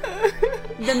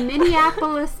The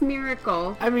Minneapolis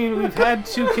Miracle. I mean, we've had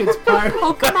 2 kids prior.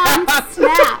 Pokemon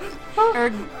Snap.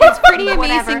 Or It's pretty whatever.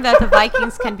 amazing that the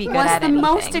Vikings can be good was at the anything.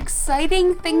 most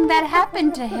exciting thing that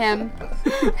happened to him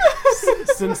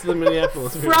Since the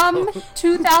Minneapolis from Miracle.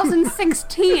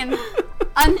 2016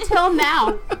 until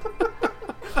now.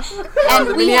 And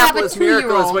the we have a Minneapolis Miracle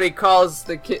is 2-year-old. what he calls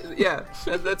the kid. Yeah,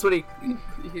 that's what he's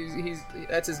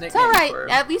that's his nickname. It's all right. For him.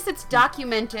 At least it's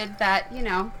documented that,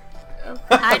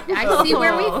 I see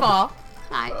where we fall.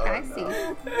 I see.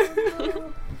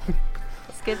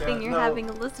 It's a good thing you're having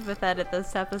Elizabeth edit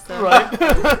this episode.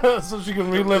 Right? So she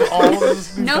can relive all of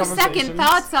these No second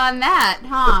thoughts on that,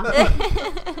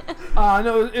 huh?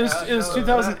 No, it was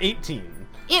 2018.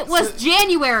 It was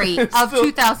January of It was still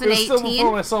 2018.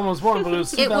 before my son was born, but it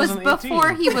was It was 2018.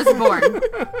 before he was born.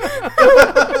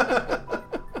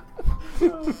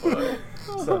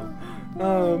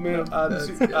 Oh, man.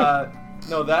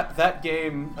 No, that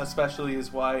game especially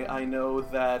is why I know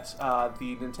that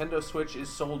the Nintendo Switch is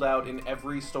sold out in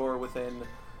every store within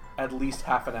at least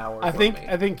half an hour. I for think me.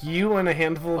 I think you and a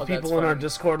handful of that's people in our funny.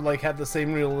 Discord had the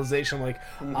same realization.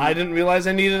 I didn't realize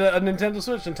I needed a Nintendo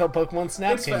Switch until Pokemon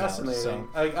Snap It's came fascinating.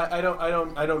 out.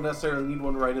 So. I don't necessarily need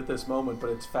one right at this moment, but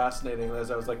it's fascinating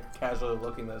as I was casually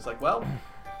looking at it. It's well,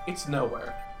 it's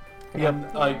nowhere. And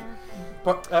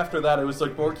but after that, it was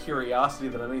more curiosity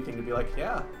than anything to be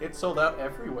yeah, it's sold out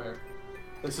everywhere.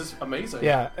 This is amazing.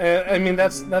 Yeah, I mean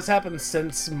that's happened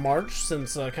since March,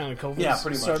 since kind of COVID pretty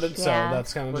much. started. So Yeah.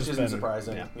 that's kind of Which just isn't been,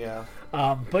 surprising. Yeah.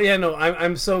 Yeah. But yeah, no,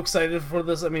 I'm so excited for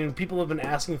this. I mean, people have been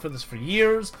asking for this for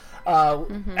years.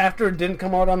 After it didn't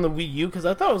come out on the Wii U, because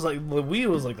I thought it was the Wii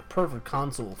U was the perfect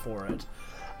console for it.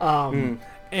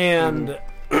 And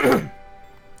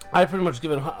I pretty much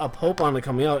given up hope on it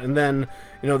coming out, and then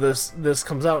this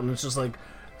comes out, and it's just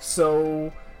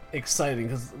so exciting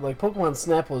because Pokemon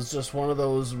Snap was just one of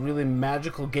those really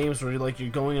magical games where you're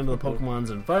going into the Pokemon's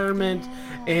environment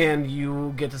and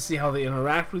you get to see how they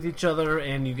interact with each other,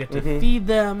 and you get to feed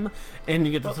them, and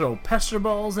you get to throw pester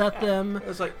balls at them. It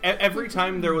was every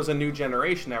time there was a new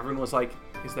generation, everyone was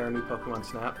is there a new Pokemon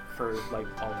Snap for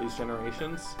all these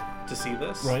generations to see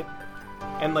this? Right.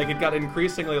 And it got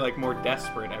increasingly more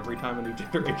desperate every time a new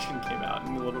generation came out,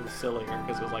 and a little sillier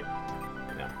because it was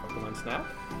Pokemon Snap,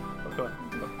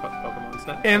 Pokemon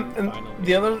Snap, And finally.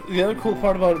 the other cool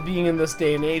part about it being in this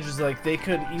day and age is they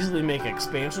could easily make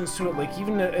expansions to it.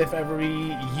 Even if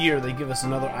every year they give us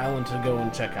another island to go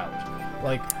and check out,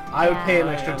 I would pay an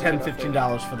extra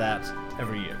 $10-15 for that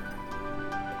every year.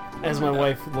 As my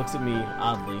wife looks at me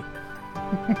oddly.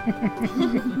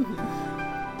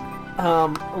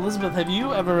 Elizabeth, have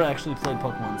you ever actually played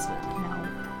Pokemon Snap?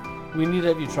 No. We need to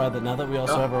have you try that. Now that we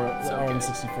also have our so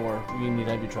N64, we need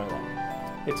to have you try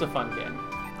that. It's a fun game.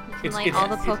 You can light all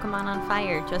the Pokemon on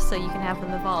fire just so you can have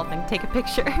them evolve and take a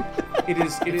picture. It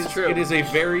is true. It is a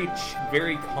very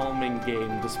very calming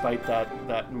game, despite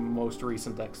that most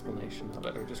recent explanation of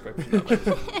it or description of it.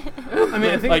 I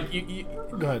mean, I think you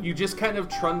Go ahead. you just kind of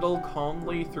trundle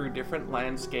calmly through different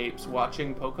landscapes,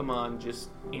 watching Pokemon just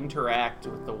interact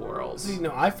with the world. See,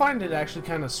 no, I find it actually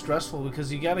kind of stressful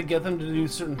because you got to get them to do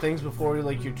certain things before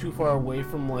you're too far away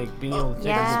from being able to take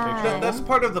Yeah. a picture. That's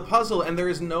part of the puzzle, and there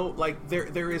is no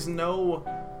there is no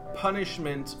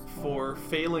punishment for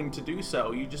failing to do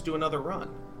so. You just do another run.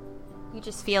 You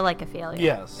just feel like a failure.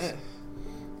 Yes.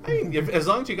 I mean, as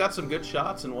long as you got some good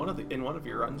shots in one of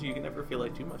your runs, you can never feel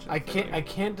too much. I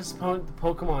can't disappoint the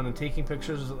Pokemon in taking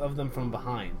pictures of them from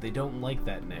behind. They don't like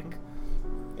that, Nick.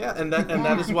 Yeah, and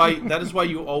that is why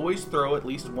you always throw at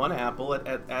least one apple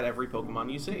at every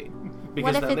Pokemon you see,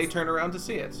 because if then they it's- turn around to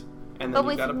see it, and then But you've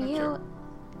with got a picture.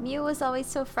 Mew was always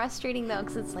so frustrating though,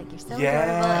 because it's you're so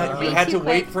Yeah, adorable. you and had way to too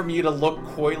wait quick. for Mew to look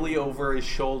coyly over his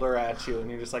shoulder at you,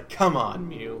 and you're just come on,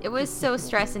 Mew. It was so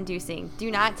stress-inducing. Do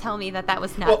not tell me that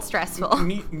was not Well, stressful.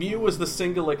 Mew was the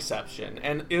single exception,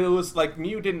 and it was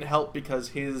Mew didn't help because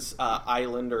his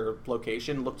island or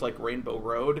location looked like Rainbow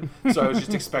Road, so I was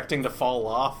just expecting to fall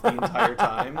off the entire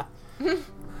time.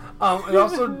 And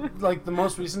also, the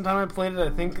most recent time I played it, I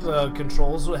think the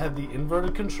controls had the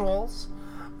inverted controls.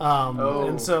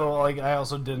 And so, I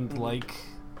also didn't like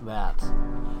that.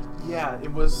 Yeah,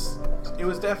 it was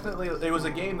definitely a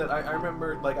game that I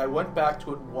remember. I went back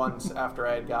to it once after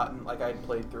I had I had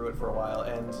played through it for a while,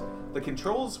 and the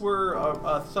controls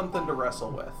were something to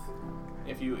wrestle with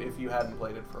if you hadn't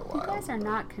played it for a You while. guys are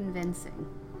not convincing.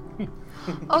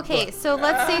 Okay, so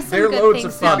let's say some They're good loads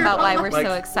things of fun. about why we're Like-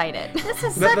 so excited. This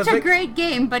is The such a thing- great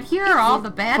game, but here are all the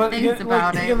bad things again,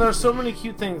 about again, it. there are so many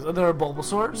cute things. There are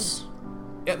Bulbasaurs.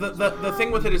 Yeah, the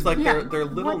thing with it is Yeah, they're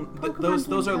little what Pokemon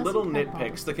those are game little doesn't have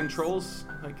nitpicks. The controls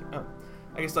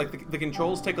I guess like the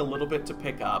controls take a little bit to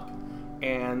pick up,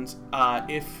 and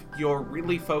if you're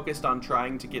really focused on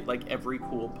trying to get like every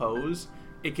cool pose,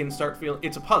 it can start feeling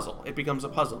it's a puzzle. It becomes a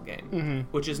puzzle game,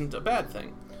 which isn't a bad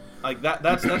thing. Like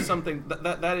that's something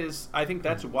that is. I think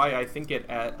that's why I think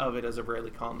of it as a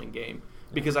really calming game,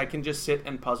 because I can just sit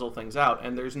and puzzle things out,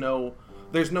 and there's no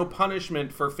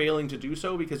punishment for failing to do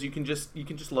so, because you can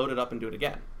just load it up and do it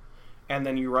again. And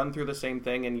then you run through the same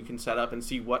thing, and you can set up and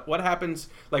see what happens.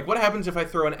 Like, what happens if I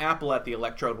throw an apple at the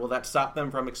electrode? Will that stop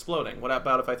them from exploding? What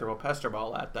about if I throw a pester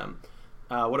ball at them?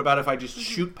 What about if I just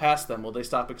shoot past them? Will they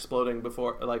stop exploding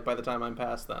by the time I'm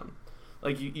past them?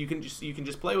 Like, you can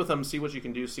just play with them, see what you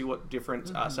can do, see what different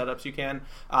setups you can.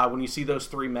 When you see those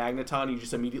 3 Magneton, you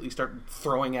just immediately start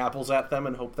throwing apples at them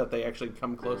and hope that they actually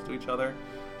come close to each other.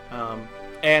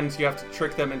 And you have to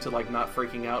trick them into like not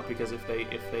freaking out, because if they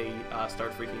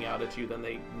start freaking out at you, then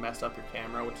they mess up your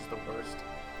camera, which is the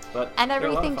worst. And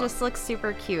everything just looks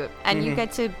super cute, and you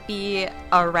get to be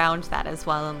around that as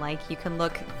well, and like you can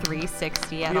look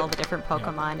 360 at all the different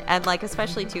Pokemon, and like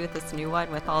especially too with this new one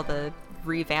with all the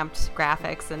revamped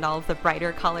graphics and all of the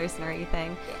brighter colors and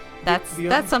everything.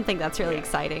 That's something that's really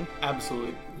exciting.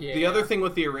 Absolutely. Yeah. The other thing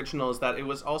with the original is that it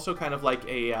was also kind of like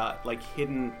a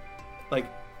hidden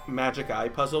Magic Eye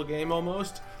puzzle game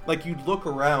almost. Like, you'd look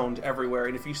around everywhere,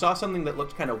 and if you saw something that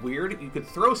looked kind of weird, you could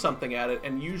throw something at it,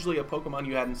 and usually a Pokemon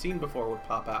you hadn't seen before would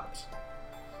pop out.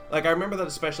 Like, I remember that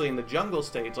especially in the jungle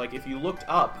stage. Like, if you looked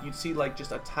up, you'd see like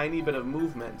just a tiny bit of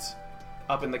movement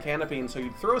up in the canopy, and so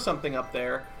you'd throw something up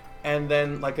there, and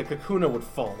then like a Kakuna would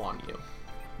fall on you.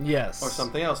 Yes. Or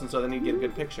something else, and so then you'd get a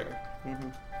good picture.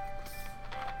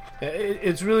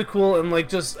 It's really cool, and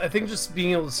like I think just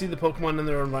being able to see the Pokemon in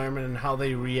their environment and how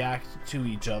they react to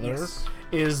each other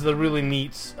is the really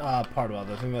neat part about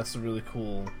it. I think that's the really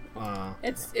cool.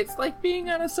 It's like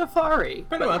being on a safari,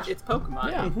 pretty much. It's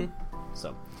Pokemon. Yeah.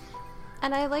 So.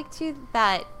 And I like too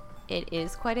that it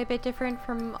is quite a bit different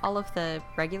from all of the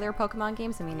regular Pokemon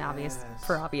games. I mean,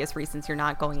 for obvious reasons, you're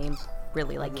not going in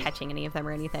really like catching any of them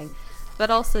or anything,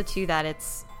 but also too that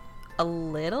it's a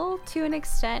little, to an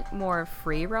extent, more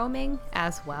free roaming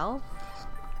as well.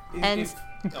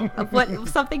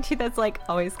 Something too that's like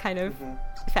always kind of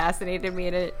fascinated me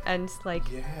in it, and like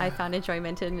I found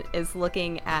enjoyment in, is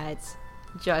looking at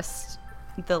just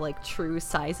the like true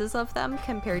sizes of them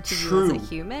compared to you as a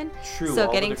human.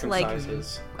 So getting to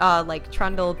like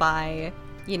trundle by,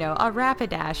 you know, a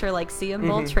Rapidash, or like see a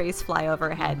Moltres fly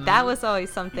overhead. That was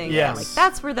always something that, like,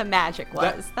 that's where the magic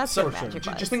was. That's where magic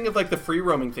was. Just thinking of like the free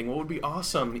roaming thing. What would be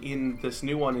awesome in this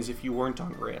new one is if you weren't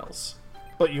on rails.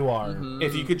 But you are.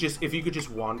 If you could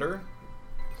just wander.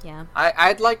 Yeah.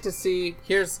 I'd like to see.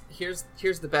 Here's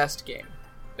the best game.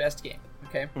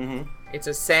 Okay. It's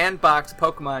a sandbox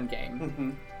Pokemon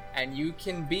game, and you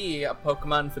can be a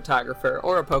Pokemon photographer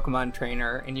or a Pokemon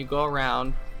trainer, and you go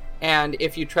around. And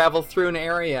if you travel through an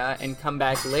area and come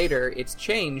back later, it's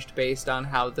changed based on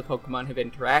how the Pokemon have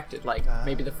interacted. Like,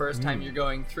 maybe the first time you're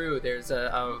going through, there's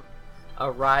a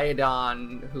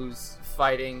Rhydon who's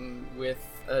fighting with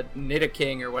a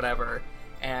Nidoking or whatever,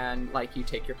 and, like, you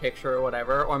take your picture or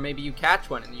whatever, or maybe you catch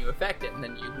one and you affect it, and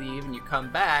then you leave and you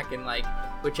come back, and, like,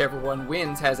 whichever one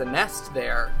wins has a nest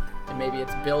there, and maybe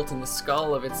it's built in the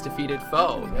skull of its defeated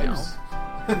foe, you know?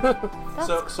 That's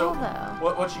so cool, though.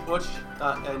 What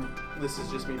and this is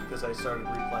just me because I started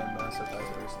replaying Mass Effect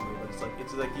recently, but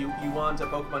it's like you want a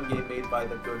Pokemon game made by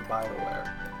the good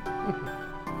BioWare.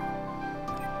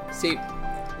 See,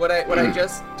 what I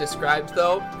just described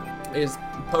though is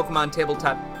Pokemon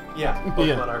tabletop. Yeah,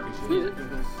 Pokemon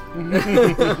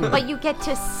RPG. But you get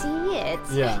to see it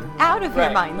out of your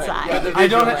mind's eye. Yeah, I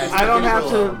don't have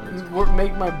to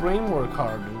make my brain work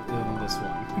hard in this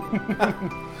one.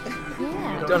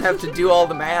 Yeah. You don't have to do all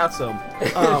the math. So,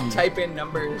 type in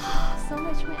numbers. So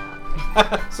much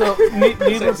math. So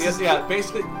needless.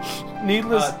 Basically,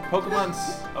 needless.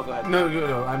 Pokemon's. Oh, go ahead. No. You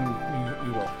go.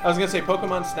 I was gonna say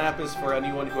Pokemon Snap is for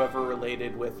anyone who ever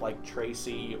related with like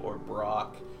Tracy or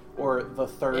Brock or the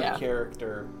third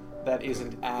character that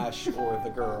isn't Ash or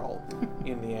the girl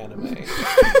in the anime.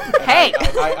 Hey!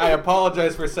 I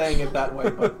apologize for saying it that way,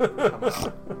 but come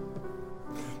on.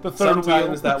 The third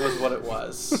Sometimes that was what it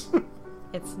was.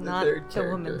 It's not the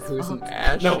woman's fault.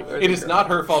 Ash No, it is not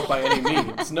her fault by any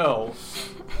means, no.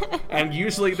 And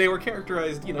usually they were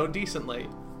characterized, decently.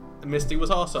 Misty was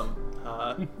awesome.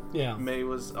 May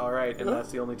was alright, and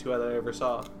that's the only two that I ever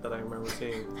saw that I remember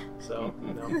seeing. So,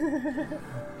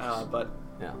 but...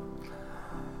 Yeah.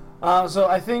 So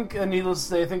I think, needless to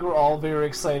say, I think we're all very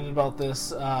excited about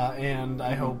this, and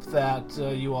I hope that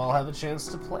you all have a chance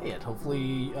to play it.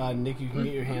 Hopefully, Nick, you can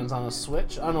get your hands on a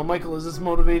Switch. I don't know, Michael, is this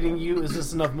motivating you? Is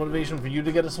this enough motivation for you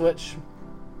to get a Switch?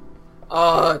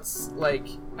 Oh, it's like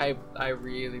I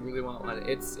really, really want one.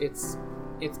 It's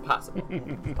possible.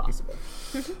 It's possible.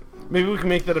 Maybe we can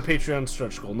make that a Patreon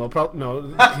stretch goal. No problem. No.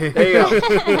 There you go.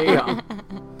 There you go.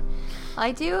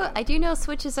 I do know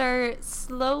Switches are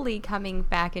slowly coming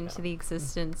back into the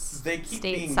existence They keep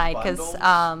being stateside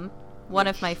because one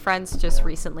of my friends just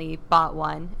recently bought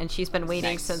one, and she's been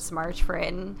waiting Nice. since March for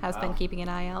it and has been keeping an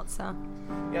eye out. So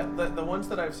Yeah, the ones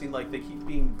that I've seen, like, they keep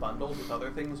being bundled with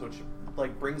other things, which,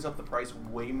 like, brings up the price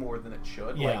way more than it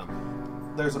should. Yeah.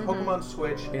 Like, there's a Pokemon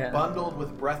Switch Yeah. bundled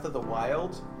with Breath of the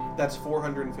Wild that's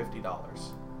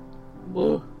 $450.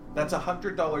 Ooh. That's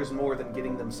 $100 more than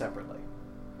getting them separately.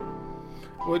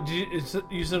 What did you said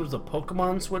it was a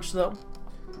Pokemon Switch, though?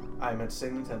 I meant to say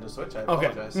Nintendo Switch. I Okay.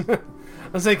 apologize.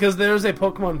 I say because there's a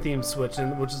Pokemon themed Switch,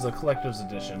 which is a collector's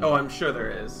edition. Oh, I'm sure there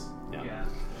is. Yeah.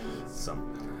 So,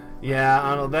 yeah,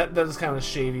 I don't know. That is kind of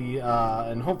shady,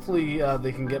 and hopefully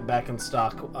they can get back in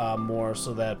stock more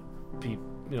so that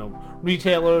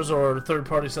retailers or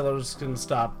third-party sellers can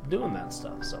stop doing that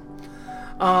stuff. So,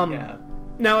 Yeah.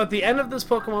 now at the end of this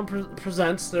Pokemon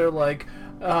Presents, they're like,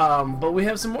 but we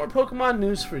have some more Pokemon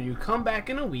news for you. Come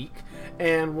back in a week,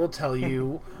 and we'll tell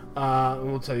you,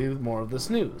 more of this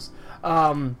news.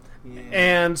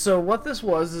 And so what this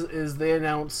was is they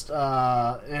announced in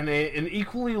an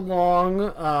equally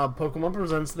long Pokemon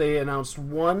Presents, they announced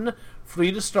one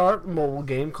free-to-start mobile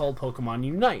game called Pokemon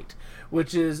Unite,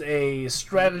 which is a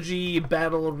strategy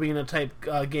battle arena type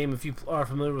game. If you are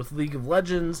familiar with League of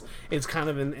Legends, it's kind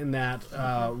of in that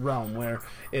realm where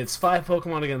it's 5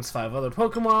 Pokemon against 5 other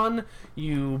Pokemon.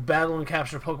 You battle and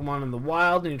capture Pokemon in the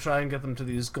wild, and you try and get them to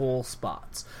these goal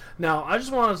spots. Now, I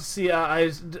just wanted to see,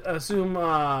 I assume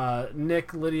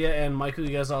Nick, Lydia, and Michael,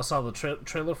 you guys all saw the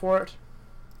trailer for it?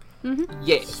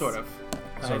 Yes. Sort of.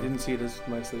 I didn't see it as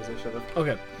nicely as I should have.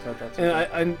 Okay. But that's And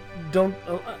okay.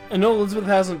 I know Elizabeth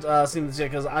hasn't seen this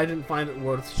yet because I didn't find it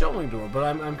worth showing to her, but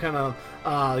I'm kind of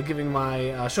showing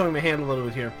my hand a little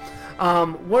bit here.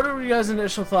 What are you guys'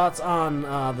 initial thoughts on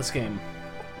this game?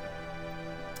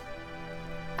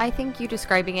 I think you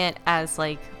describing it as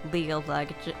like League of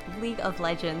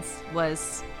Legends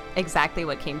was exactly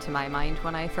what came to my mind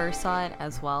when I first saw it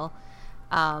as well.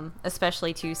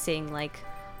 Especially to seeing like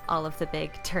all of the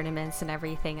big tournaments and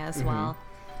everything as well.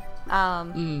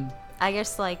 I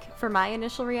guess like for my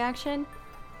initial reaction,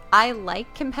 I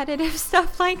like competitive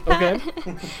stuff like that.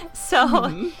 Okay.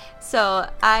 So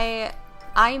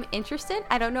I'm interested.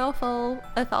 I don't know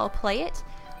if I'll play it.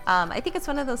 I think it's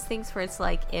one of those things where it's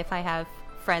like if I have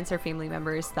friends or family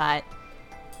members that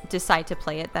decide to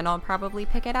play it, then I'll probably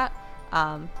pick it up.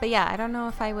 But yeah, I don't know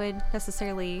if I would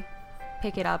necessarily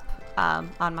pick it up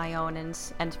on my own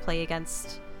and play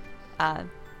against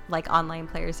like online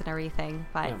players and everything.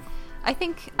 But Yeah. I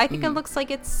think it looks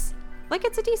like it's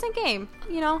a decent game.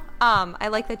 I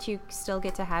like that you still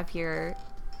get to have your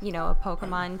a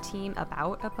Pokemon team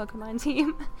about a Pokemon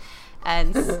team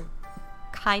and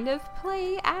kind of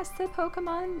play as the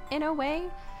Pokemon in a way.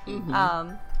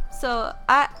 So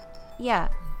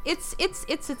it's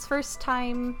its first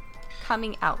time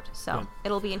coming out, so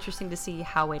it'll be interesting to see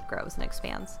how it grows and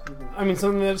expands. I mean,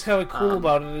 something that's kind of cool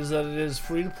about it is that it is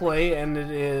free to play and it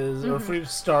is or free to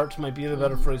start might be the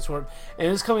better phrase for it,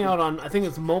 and it's coming out on I think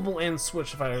it's mobile and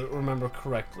Switch if I remember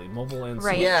correctly. Mobile and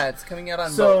Right. Switch. Yeah, it's coming out on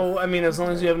both. So I mean, as long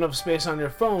as you have enough space on your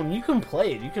phone, you can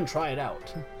play it. You can try it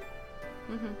out.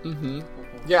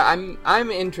 Yeah,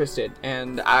 I'm interested,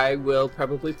 and I will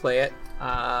probably play it.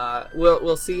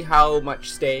 We'll see how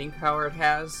much staying power it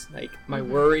has. Like my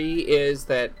worry is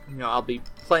that I'll be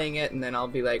playing it, and then I'll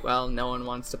be like, well, no one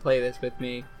wants to play this with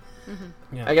me.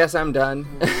 Yeah. I guess I'm done.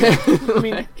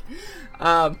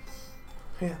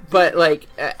 But like,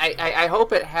 I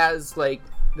hope it has like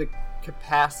the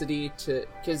capacity to,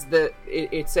 because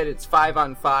it said it's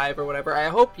 5-on-5 or whatever. I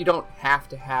hope you don't have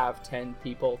to have 10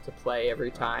 people to play every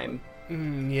time.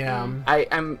 Yeah.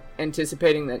 I'm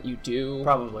anticipating that you do.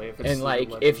 Probably. If it's And like,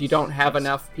 League of if you don't Legends, have yes.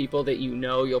 enough people that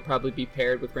you'll probably be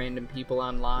paired with random people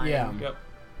online. Yeah. Yep.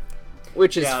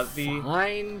 Which is Yeah,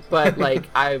 fine, but like,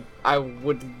 I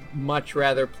would much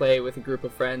rather play with a group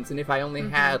of friends. And if I only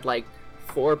had like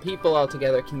 4 people all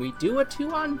together, can we do a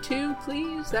 2-on-2,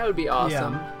 please? That would be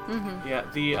awesome. Yeah,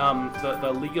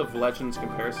 the League of Legends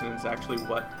comparison is actually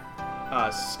what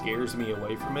scares me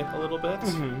away from it a little bit.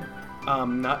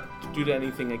 Not due to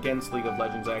anything against League of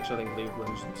Legends. I actually think League of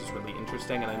Legends is really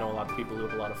interesting, and I know a lot of people who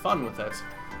have a lot of fun with it.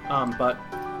 But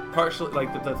partially,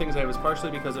 like, the things I was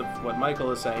partially because of what Michael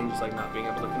is saying, just like not being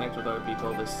able to connect with other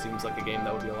people. This seems like a game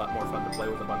that would be a lot more fun to play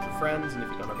with a bunch of friends, and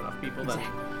if you don't have enough people, then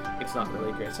it's not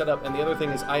really a great setup. And the other thing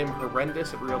is, I am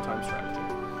horrendous at real-time strategy.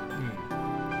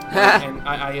 And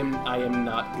I am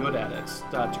not good at it.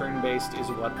 Turn-based is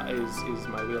what is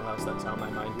my wheelhouse. That's how my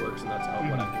mind works, and that's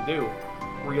what I can do.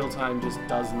 Real-time just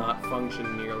does not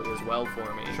function nearly as well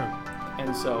for me. Sure.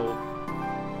 And so,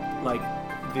 like,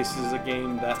 this is a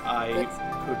game that I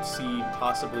could see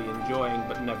possibly enjoying,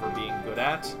 but never being good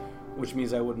at, which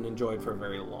means I wouldn't enjoy it for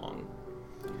very long.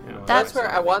 You know, That's where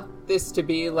I want this to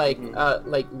be like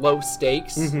low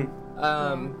stakes for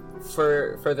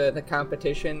the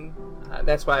competition.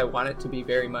 That's why I want it to be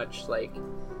very much like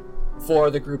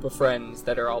for the group of friends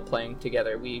that are all playing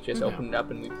together. We just open it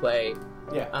up and we play.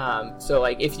 Yeah. So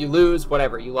like if you lose,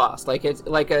 whatever, you lost. Like it's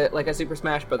like a Super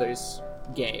Smash Brothers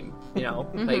game. You know,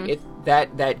 like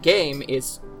that game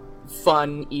is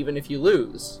fun even if you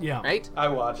lose. Yeah. Right. I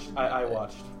watched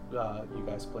you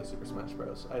guys play Super Smash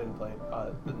Bros. I didn't play it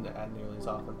nearly as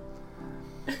often.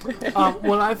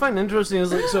 What I find interesting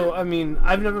is, like, so, I mean,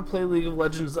 I've never played League of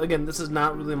Legends. Again, this is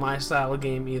not really my style of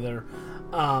game either.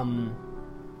 I'm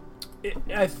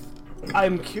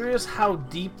curious how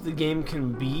deep the game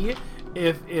can be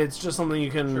if it's just something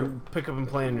you can pick up and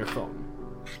play on your phone.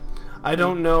 I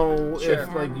don't know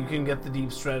if, like, you can get the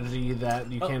deep strategy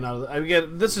that you can out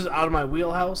of this is out of my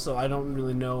wheelhouse, so I don't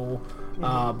really know.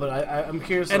 But I'm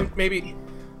curious. And like, maybe...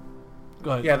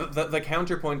 Go ahead. Yeah, the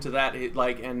counterpoint to that,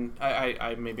 and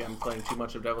I maybe I'm playing too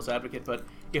much of devil's advocate, but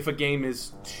if a game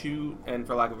is too, and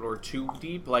for lack of a word, too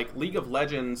deep, like League of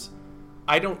Legends,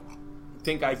 I don't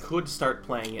think I could start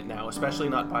playing it now, especially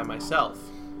not by myself,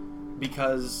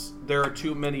 because there are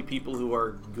too many people who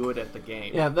are good at the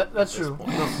game. Yeah, that's true.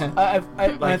 I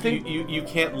think you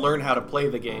can't learn how to play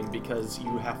the game because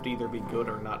you have to either be good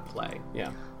or not play.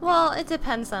 Yeah. Well, it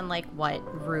depends on like what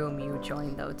room you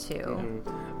join, though, too.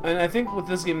 And I think with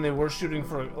this game, they were shooting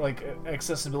for, like,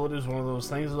 accessibility is one of those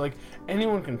things. Like,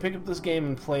 anyone can pick up this game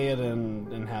and play it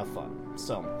and have fun.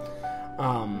 So,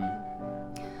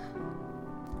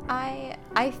 I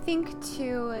think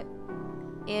too,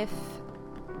 if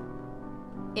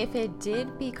it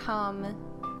did become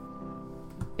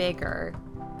bigger,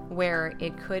 where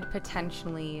it could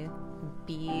potentially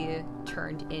be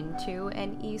turned into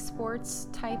an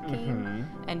esports type game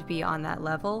and be on that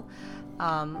level,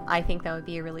 I think that would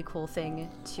be a really cool thing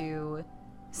to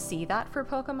see that for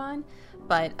Pokemon.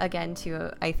 But again, too,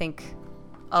 I think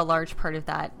a large part of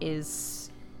that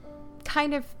is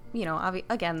kind of, you know,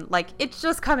 again, like, it's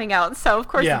just coming out, so of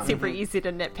course it's super easy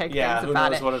to nitpick things who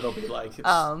about knows it. what it'll be like.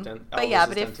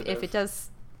 But if it does,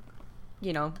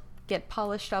 you know, get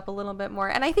polished up a little bit more,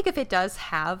 and I think if it does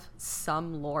have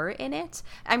some lore in it,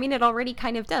 I mean, it already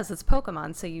kind of does. It's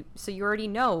Pokemon, so you already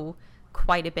know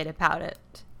quite a bit about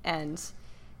it. And,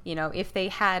 you know, if they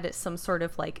had some sort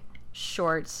of, like,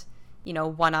 short, you know,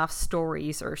 one-off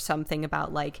stories or something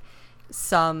about, like,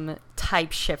 some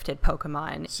type-shifted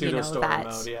Pokemon, you know,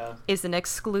 that is an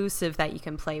exclusive that you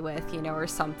can play with, you know, or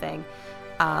something.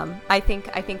 I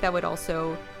think that would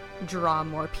also draw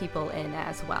more people in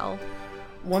as well.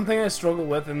 One thing I struggle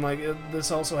with, and like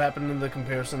this also happened in the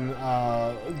comparison that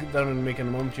I'm going to make in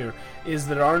a moment here, is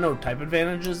there are no type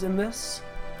advantages in this.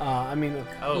 I mean,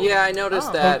 yeah, I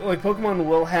noticed that. Like Pokemon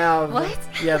will have. What?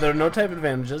 Yeah, there are no type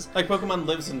advantages. Like Pokemon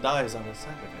lives and dies on its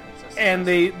type advantages. And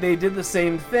they did the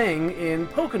same thing in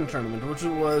Pokken Tournament, which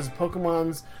was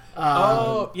Pokemon's.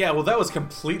 Well, that was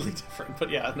completely different. But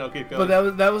yeah, no, keep going.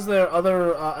 But that was their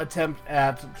other attempt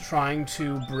at trying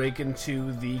to break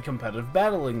into the competitive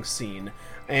battling scene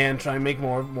and try and make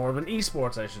more of an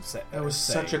esports, I should say. That was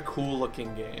such a cool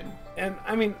looking game. And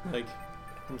I mean, like,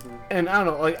 and I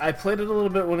don't know, like I played it a little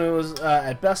bit when it was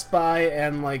at Best Buy,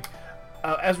 and like.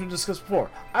 As we discussed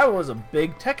before, I was a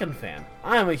big Tekken fan.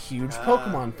 I am a huge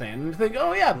Pokemon fan. And you think,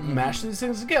 oh yeah, mash these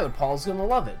things together. Paul's gonna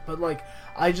love it. But like,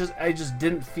 I just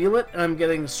didn't feel it, and I'm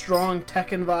getting strong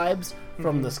Tekken vibes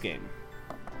from this game.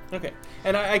 Okay,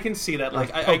 and I can see that.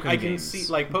 Like, I can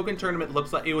see, like, Pokken Tournament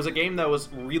looks like it was a game that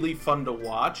was really fun to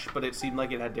watch, but it seemed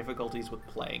like it had difficulties with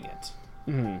playing it.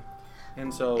 And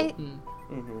so, I'm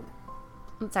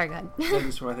sorry, go ahead.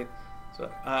 Thanks for my thing. So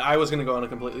I was going to go on a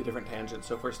completely different tangent,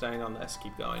 so if we're staying on this,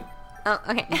 keep going. Oh,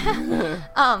 okay.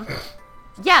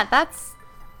 Yeah, that's...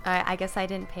 I guess I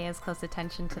didn't pay as close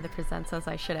attention to the presents as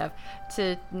I should have.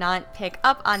 To not pick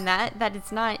up on that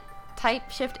it's not type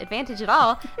shift advantage at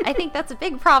all, I think that's a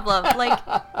big problem. Like,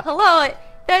 hello,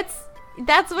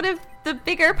 that's one of the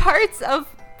bigger parts of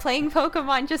playing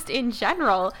Pokemon just in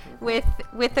general, with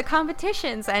the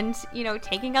competitions and, you know,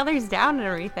 taking others down and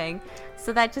everything.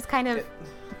 So that just kind of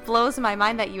blows my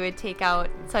mind that you would take out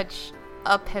such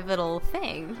a pivotal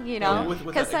thing, you know, with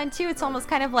because that- then too it's almost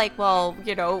kind of like, well,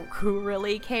 you know, who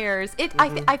really cares?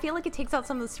 I feel like it takes out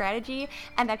some of the strategy,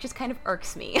 and that just kind of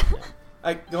irks me.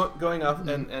 Going off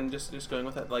and just going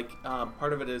with that, like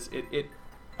part of it is it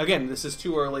again, this is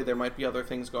too early. There might be other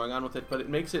things going on with it, but it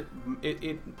makes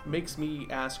me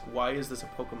ask, why is this a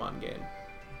Pokemon game?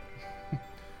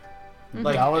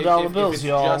 Like, Dollar bills,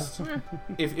 y'all.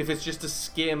 If it's just a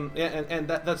skim, and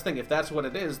that's the thing. If that's what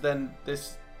it is, then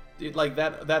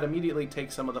that immediately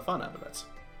takes some of the fun out of it.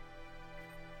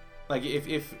 Like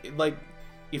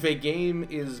if a game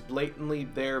is blatantly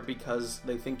there because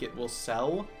they think it will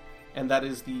sell, and that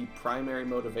is the primary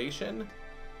motivation,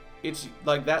 it's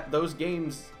like that. Those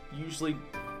games usually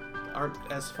aren't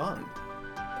as fun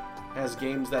as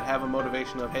games that have a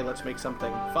motivation of, hey, let's make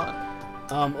something fun.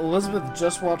 Elizabeth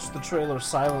just watched the trailer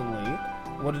silently.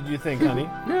 What did you think, honey?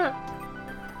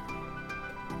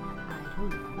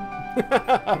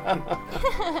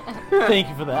 Thank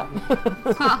you for that.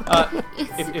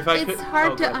 It's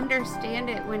hard to understand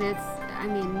it when it's. I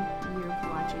mean, you're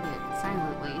watching it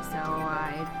silently, so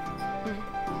I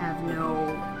have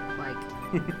no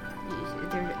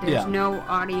there's no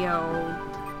audio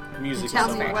Music to tell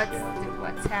so me much,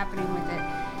 what's happening with it.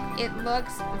 It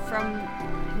looks, from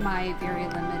my very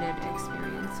limited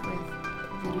experience with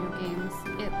video games,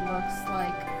 it looks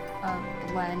like a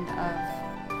blend of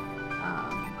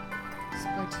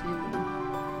Splatoon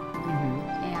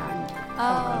and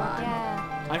Pokemon.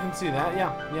 Yeah. I can see that.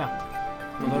 Yeah.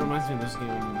 Well, that reminds me of this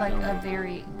game.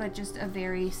 Like just a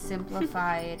very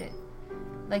simplified.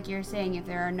 Like you're saying, if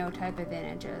there are no type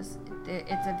advantages,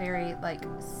 it's a very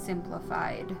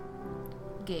simplified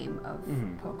game of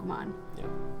Pokemon. Yeah.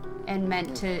 And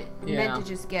meant to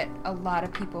just get a lot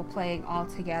of people playing all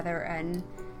together and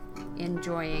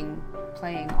enjoying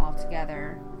playing all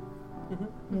together,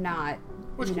 not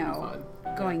Which can be fun.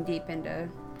 going deep into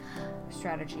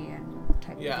strategy and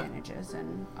type advantages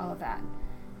and all of that.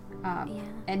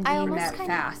 And being that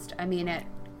fast. I mean,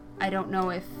 I don't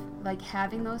know if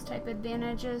having those type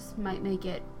advantages might make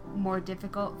it more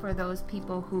difficult for those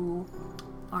people who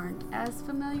aren't as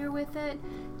familiar with it,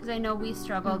 because I know we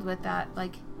struggled with that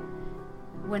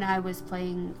when I was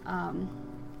playing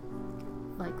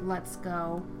Let's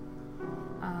Go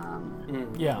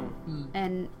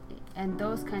and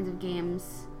those kinds of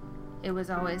games. It was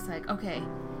always okay,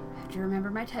 I have to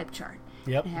remember my type chart.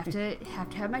 Yep. I have to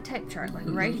have my type chart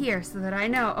right here so that I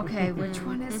know, okay, which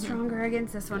one is stronger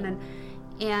against this one,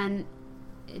 and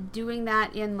doing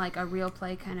that in a real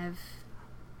play kind of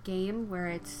game where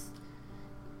it's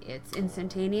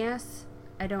instantaneous.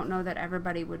 I don't know that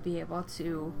everybody would be able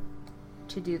to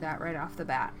do that right off the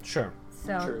bat. Sure.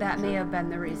 So that may have been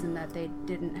the reason that they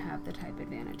didn't have the type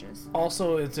advantages.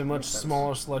 Also, it's a much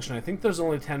smaller selection. I think there's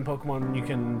only 10 Pokemon you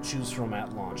can choose from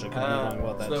at launch. I could be wrong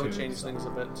about that so too. that would change things a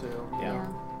bit too. Yeah.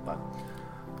 But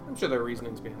I'm sure there are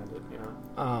reasonings behind it.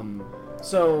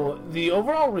 so the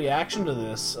overall reaction to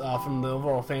this from the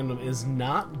overall fandom is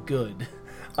not good.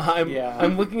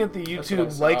 I'm looking at the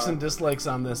YouTube likes and dislikes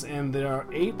on this, and there are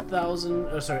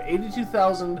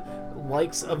 82,000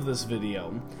 likes of this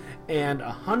video, and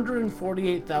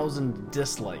 148,000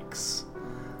 dislikes.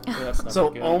 Yeah,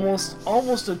 So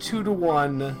almost a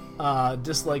 2-to-1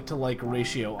 dislike to like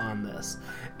ratio on this,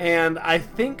 and I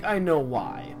think I know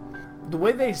why. The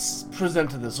way they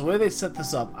presented this, the way they set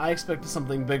this up, I expected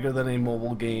something bigger than a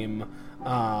mobile game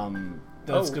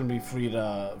that's going to be free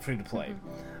to play,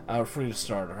 or free to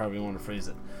start, or however you want to phrase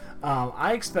it.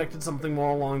 I expected something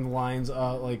more along the lines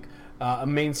like a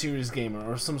main series gamer,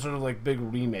 or some sort of big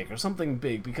remake, or something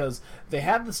big, because they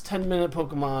had this 10-minute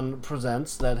Pokemon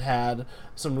Presents that had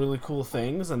some really cool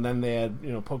things, and then they had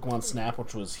Pokemon Snap,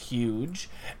 which was huge,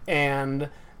 and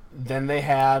then they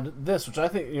had this, which I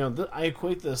think I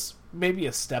equate this maybe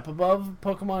a step above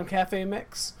Pokemon Cafe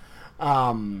Mix.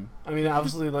 I mean,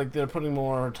 obviously, they're putting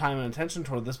more time and attention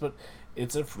toward this, but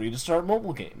it's a free-to-start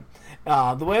mobile game.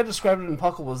 The way I described it in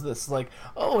Puckle was this: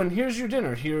 and here's your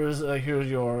dinner. Here's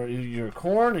your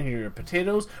corn, and here are your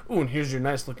potatoes. Ooh, and here's your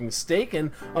nice-looking steak,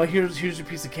 and here's your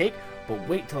piece of cake. But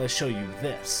wait till I show you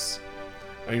this.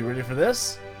 Are you ready for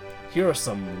this? Here are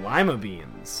some lima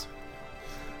beans.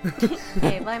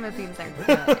 Hey, lima beans are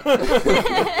good.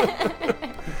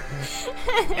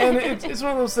 And it's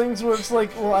one of those things where it's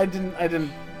well, I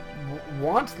didn't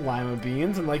want lima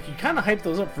beans, and you kind of hype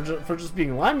those up for just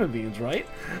being lima beans, right?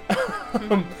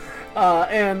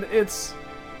 And it's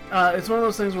one of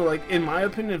those things where, in my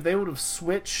opinion, if they would have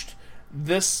switched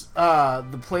this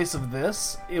the place of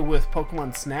this with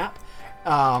Pokemon Snap,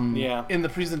 in the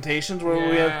presentations where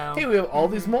we have all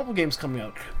these mobile games coming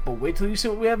out, but wait till you see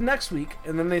what we have next week,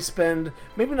 and then they spend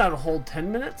maybe not a whole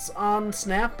 10 minutes on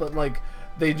Snap, but like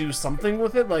they do something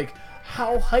with it. Like,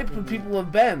 how hyped would people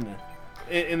have been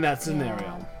in that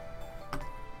scenario?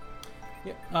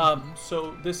 Yeah.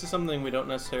 So this is something we don't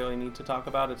necessarily need to talk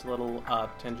about. It's a little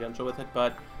tangential with it,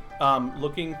 but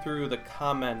looking through the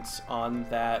comments on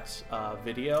that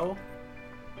video.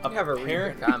 You have a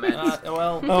read the comments.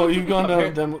 You've gone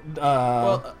down them.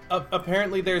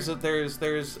 Apparently there's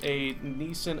a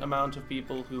decent amount of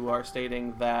people who are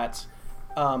stating that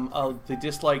the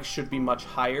dislikes should be much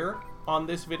higher on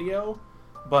this video,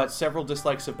 but several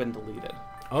dislikes have been deleted.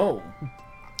 Oh.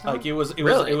 Like it was at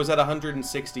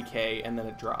 160K and then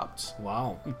it dropped.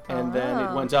 Wow. And then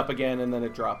it went up again and then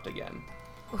it dropped again.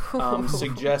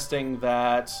 Suggesting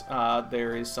that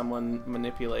there is someone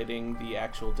manipulating the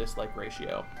actual dislike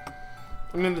ratio.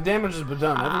 I mean, the damage has been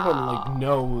done. Everyone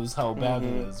knows how bad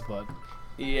it is, but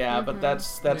but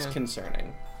that's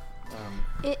concerning.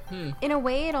 In a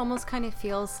way, it almost kind of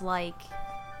feels like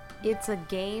it's a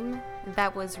game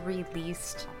that was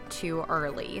released too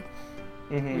early.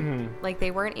 Like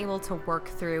they weren't able to work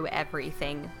through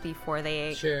everything before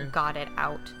they got it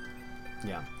out.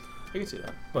 Yeah. I can see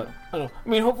that. But, I don't know. I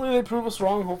mean, hopefully they prove us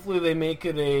wrong. Hopefully they make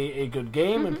it a good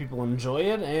game and people enjoy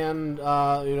it. And,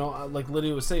 like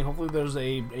Lydia was saying, hopefully there's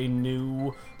a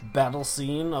new battle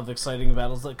scene of exciting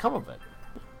battles that come of it.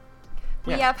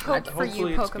 We have hope for you,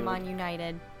 Pokemon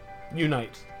United.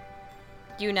 Unite.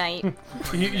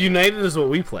 United is what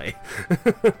we play.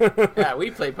 Yeah,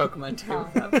 we play Pokemon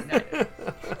Tabletop United.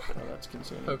 That's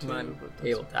concerning. Pokemon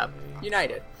Tabletop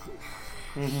United.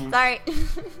 Sorry.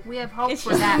 We have hope it's for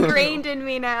just that. ingrained in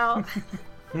me now.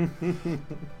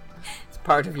 It's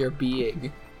part of your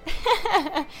being.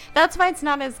 That's why it's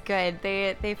not as good.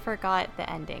 They forgot the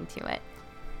ending to it.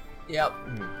 Yep.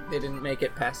 They didn't make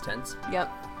it past tense. Yep.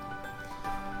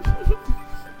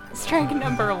 Strike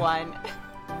number 1.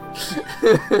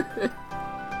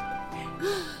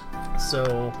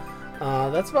 So,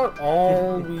 that's about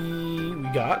all we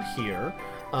got here.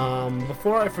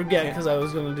 Before I forget, because I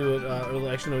was going to do it early.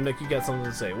 Actually, no, Nick, you got something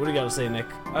to say. What do you got to say, Nick?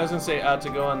 I was going to say, to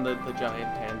go on the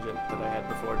giant tangent that I had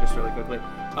before, just really quickly.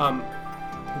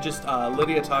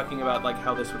 Lydia talking about like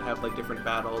how this would have like different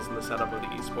battles and the setup of the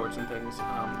esports and things.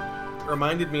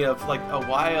 Reminded me of like a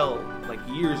while, like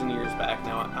years and years back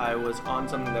now, I was on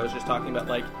something that was just talking about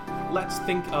like, let's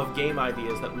think of game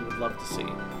ideas that we would love to see.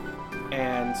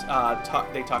 And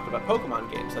they talked about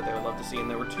Pokemon games that they would love to see, and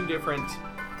there were 2 different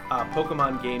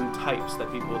Pokemon game types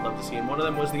that people would love to see, and one of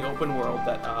them was the open world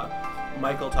that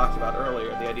Michael talked about earlier,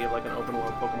 the idea of like an open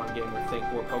world Pokemon game where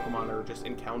Pokemon are just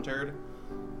encountered,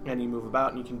 and you move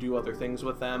about and you can do other things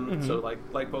with them, so like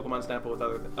Pokemon Snap with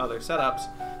other setups.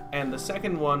 And the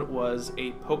second one was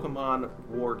a Pokemon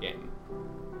war game,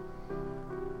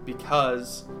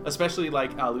 because especially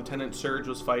like Lieutenant Surge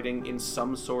was fighting in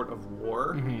some sort of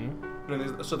war,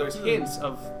 and so there's hints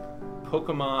of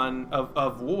Pokemon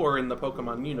of war in the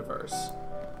Pokemon universe,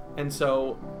 and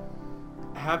so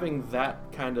having that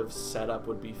kind of setup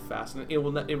would be fascinating.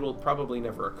 It will probably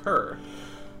never occur,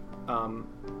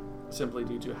 simply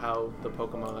due to how the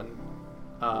Pokemon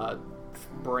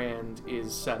brand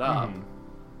is set up.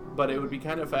 But it would be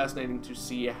kind of fascinating to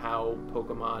see how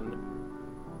Pokemon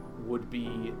would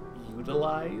be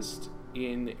utilized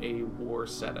in a war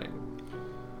setting.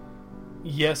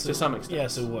 Yes, to some extent.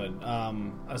 Yes, it would.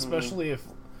 Especially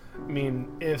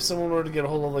if someone were to get a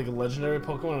hold of like a legendary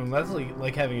Pokemon, that's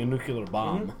like having a nuclear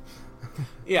bomb.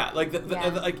 Yeah, like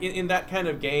like in that kind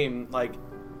of game, like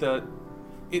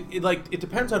it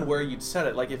depends on where you'd set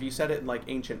it. Like if you set it in like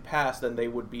ancient past, then they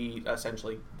would be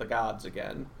essentially the gods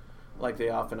again, like they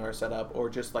often are set up, or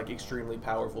just like extremely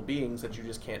powerful beings that you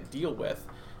just can't deal with.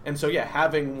 And so, yeah,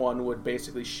 having one would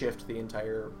basically shift the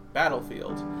entire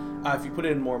battlefield. If you put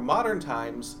it in more modern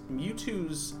times,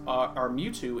 Mewtwo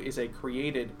is a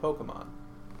created Pokemon.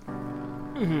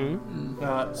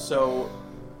 So,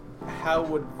 how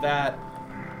would that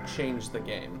change the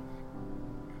game?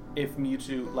 If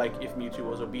Mewtwo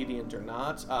was obedient or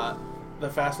not? The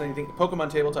fascinating thing, Pokemon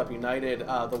Tabletop United,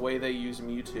 the way they use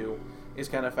Mewtwo is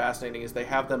kind of fascinating. Is they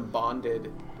have them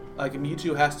bonded. Like,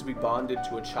 Mewtwo has to be bonded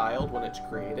to a child when it's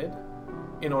created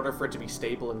in order for it to be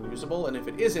stable and usable, and if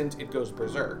it isn't, it goes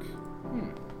berserk.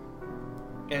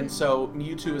 And so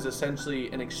Mewtwo is essentially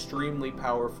an extremely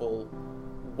powerful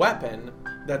weapon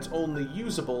that's only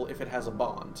usable if it has a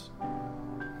bond.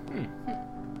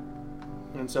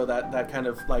 And so that kind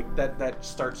of, like, that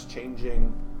starts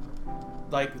changing,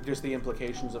 like, just the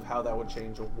implications of how that would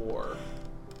change a war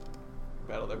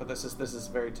battle there. But this is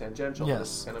very tangential. Yes.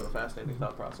 This is kind of a fascinating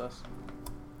thought process.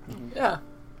 Yeah.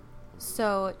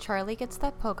 So Charlie gets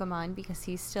that Pokemon because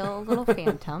he's still a little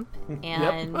phantom,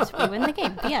 and we win the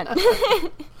game. The end.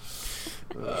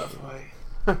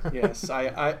 Yes,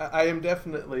 I am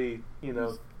definitely,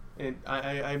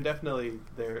 I'm definitely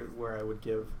there where I would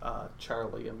give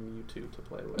Charlie a Mewtwo to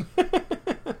play with.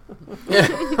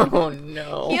 Oh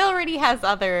no. He already has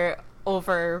other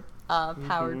powered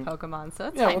Pokemon, so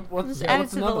it's fine. Just add it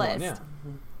to the list.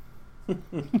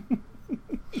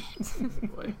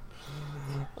 Boy.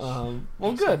 Well,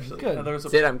 good.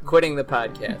 That's it. I'm quitting the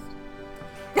podcast.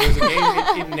 There was a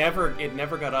game. It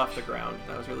never got off the ground.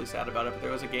 And I was really sad about it. But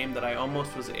there was a game that I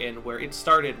almost was in where it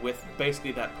started with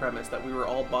basically that premise that we were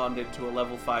all bonded to a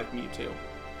level 5 Mewtwo,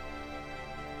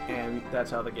 and that's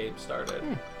how the game started.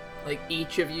 Like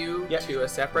each of you Yep. to a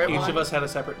separate one? Each of us had a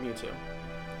separate Mewtwo,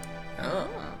 Oh.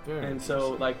 and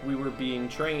so like we were being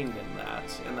trained in that,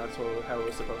 and that's how it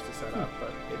was supposed to set up.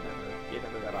 But it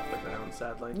never got off the ground,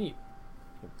 sadly. Neat.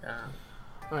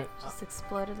 All right. Just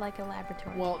exploded like a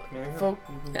laboratory. Well, Yeah. well,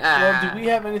 do we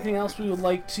have anything else we would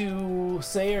like to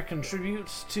say or contribute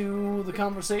to the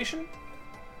conversation?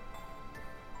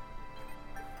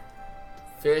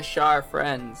 Fish are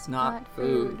friends, not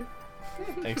food.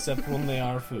 Except when they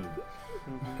are food.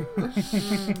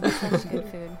 Such good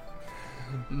food.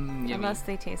 Yummy. Unless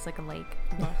they taste like a lake.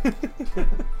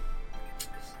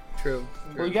 True.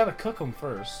 Well, you gotta cook them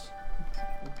first.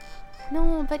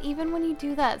 No, but even when you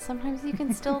do that, sometimes you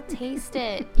can still taste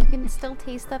it. You can still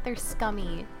taste that they're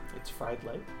scummy. It's fried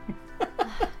lake.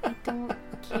 I don't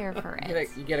care for it.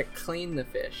 You gotta clean the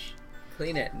fish.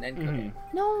 Clean it and then cook it.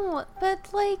 No, but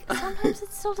like sometimes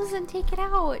it still doesn't take it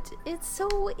out. It's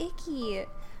so icky.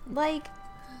 Like,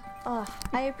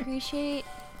 I appreciate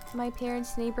my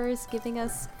parents' neighbors giving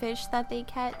us fish that they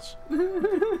catch,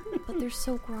 but they're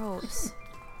so gross.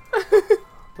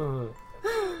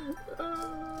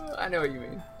 I know what you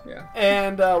mean. Yeah.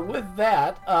 And with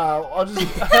that,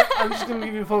 I'm just gonna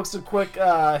give you folks a quick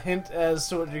hint as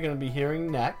to what you're gonna be hearing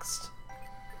next.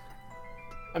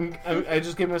 I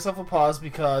just gave myself a pause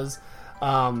because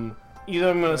either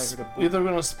I'm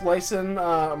gonna splice in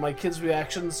my kids'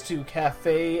 reactions to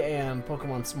Cafe and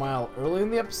Pokemon Smile early in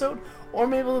the episode, or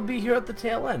maybe it'll be here at the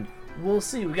tail end. We'll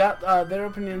see. We got their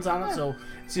opinions on it, so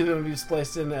it's either gonna be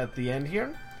spliced in at the end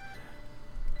here.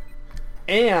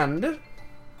 And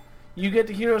you get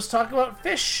to hear us talk about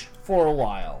fish for a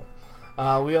while.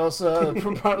 We also,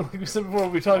 like we said before,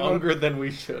 we talked Longer than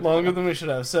we should. longer than we should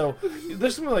have. So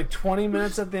there's gonna be like 20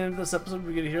 minutes at the end of this episode.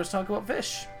 We get to hear us talk about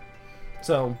fish.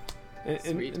 So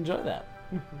enjoy that.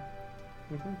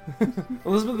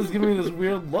 Elizabeth is giving me this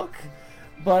weird look,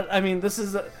 but I mean, this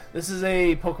is a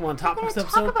Pokemon We're Topics gonna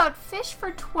episode. talk about fish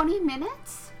for 20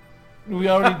 minutes? We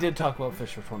already did talk about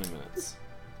fish for 20 minutes.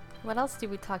 What else do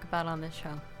we talk about on this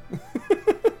show?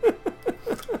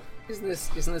 Isn't this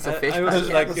a fish I was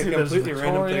podcast? like a Let's see, there's completely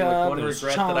random thing. Victoria, Like one there's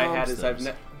regret that I had Chomps, is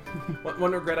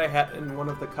one regret I had, and one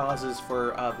of the causes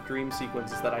for the dream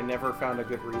sequence is that I never found a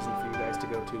good reason for you guys to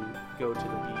go to the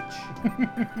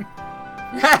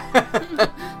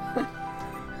beach.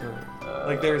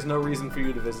 Like there is no reason for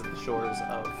you to visit the shores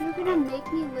of You're gonna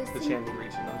make me the listen Chandy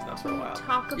region. That's not for a to while.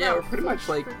 talk about Yeah, we're pretty much fish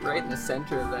like for right in 20 the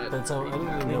center of that. That's all. I don't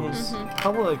even know. It's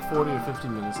probably like 40 or 50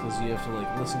 minutes because you have to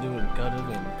like listen to it and cut it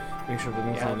and make sure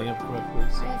everything's lining up correctly.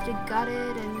 So. I have to gut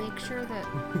it and make sure that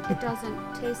it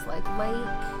doesn't taste like lake.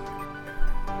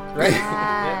 Right?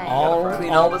 Right. all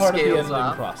Clean all the part of the scales editing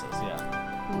off. process.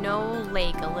 Yeah. No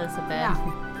lake, Elizabeth.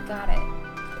 Yeah, got it.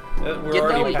 We're Get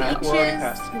already no past. We're already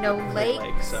past. No the lakes.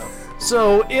 lake, so.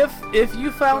 So if you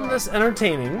found this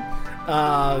entertaining,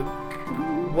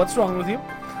 what's wrong with you?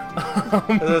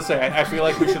 As I say, I feel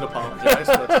like we should apologize.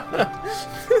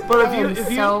 But I am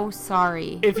so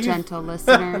sorry, gentle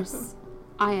listeners.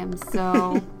 I am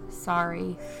so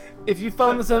sorry. If you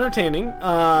found this entertaining,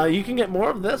 you can get more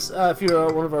of this if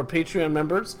you're one of our Patreon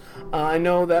members. I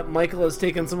know that Michael has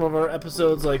taken some of our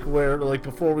episodes, like where, like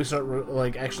before we start,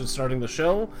 like actually starting the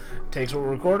show, takes what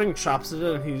we're recording, chops it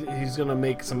in, and he's gonna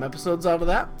make some episodes out of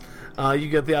that. You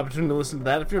get the opportunity to listen to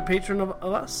that if you're a patron of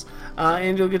us,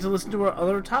 and you'll get to listen to our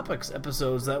other topics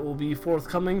episodes that will be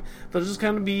forthcoming. They'll just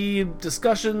kind of be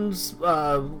discussions,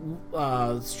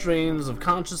 strains of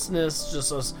consciousness,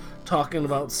 just us talking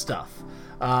about stuff.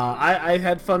 I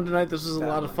had fun tonight. This was a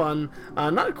lot of fun.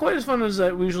 Not quite as fun as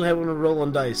we usually have when we're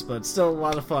rolling dice, but still a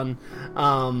lot of fun.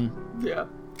 Yeah.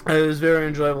 It was very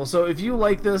enjoyable. So if you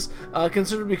like this,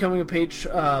 consider becoming a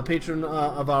patron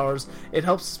of ours. It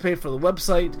helps us pay for the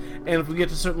website, and if we get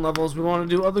to certain levels, we want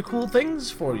to do other cool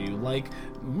things for you, like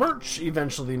merch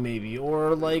eventually maybe,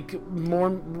 or like more.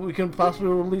 We can possibly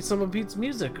release some of Pete's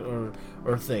music or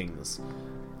things.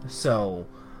 So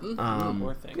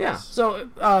More things. Yeah, so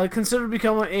consider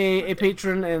becoming a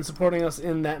patron and supporting us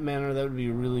in that manner. That would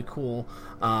be really cool.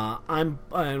 And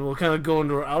we'll kind of go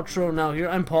into our outro now here.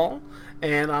 I'm Paul,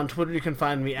 and on Twitter you can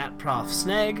find me at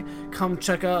ProfSnag. Come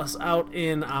check us out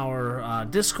in our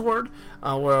Discord,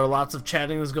 where lots of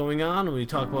chatting is going on. We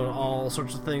talk about all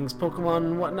sorts of things, Pokemon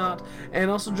and whatnot. And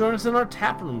also join us in our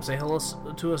tap room. Say hello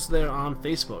to us there on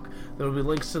Facebook. There will be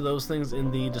links to those things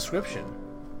in the description.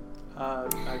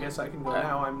 I guess I can go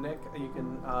now. I'm Nick. You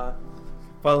can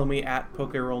follow me at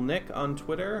PokeRollNick on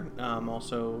Twitter.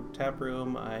 Also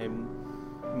Taproom. I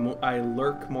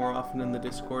lurk more often in the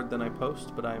Discord than I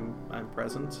post, but I'm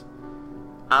present.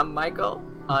 I'm Michael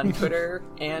on Twitter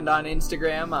and on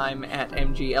Instagram. I'm at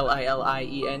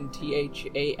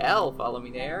MGLILIENTHAL. Follow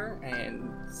me there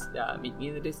and meet me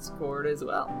in the Discord as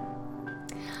well.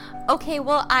 Okay,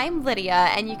 well, I'm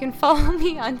Lydia, and you can follow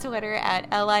me on Twitter at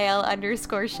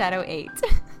LIL_Shadow8.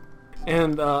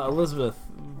 And Elizabeth.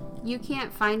 You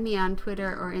can't find me on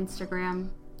Twitter or Instagram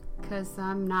because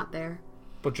I'm not there.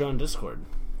 But you're on Discord.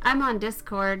 I'm on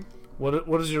Discord.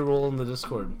 What is your role in the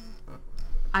Discord?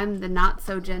 I'm the not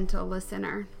so gentle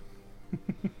listener.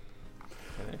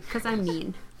 Because I'm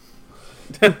mean.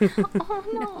 Oh,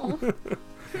 no.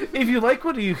 If you like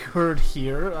what you heard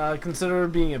here, consider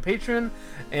being a patron.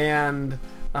 And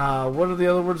what are the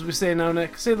other words we say now,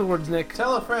 Nick? Say the words, Nick.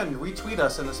 Tell a friend, retweet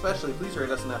us, and especially please rate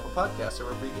us on Apple Podcasts or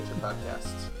wherever you get your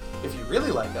podcasts. If you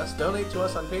really like us, donate to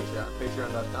us on Patreon,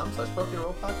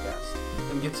 patreon.com/PokeRollPodcast,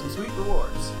 and get some sweet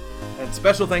rewards. And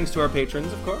special thanks to our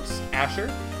patrons, of course,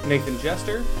 Asher, Nathan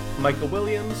Jester, Michael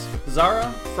Williams,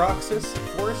 Zara, Froxus,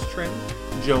 Forrest Trim,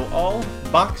 Joe All,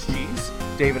 Box Cheese,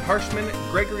 David Harshman,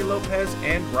 Gregory Lopez,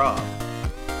 and Rob.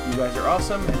 You guys are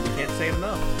awesome, and we can't say it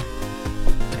enough.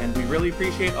 And we really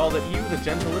appreciate all that you, the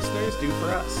gentle listeners, do for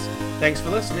us. Thanks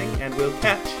for listening, and we'll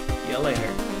catch you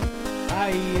later.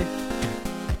 Bye.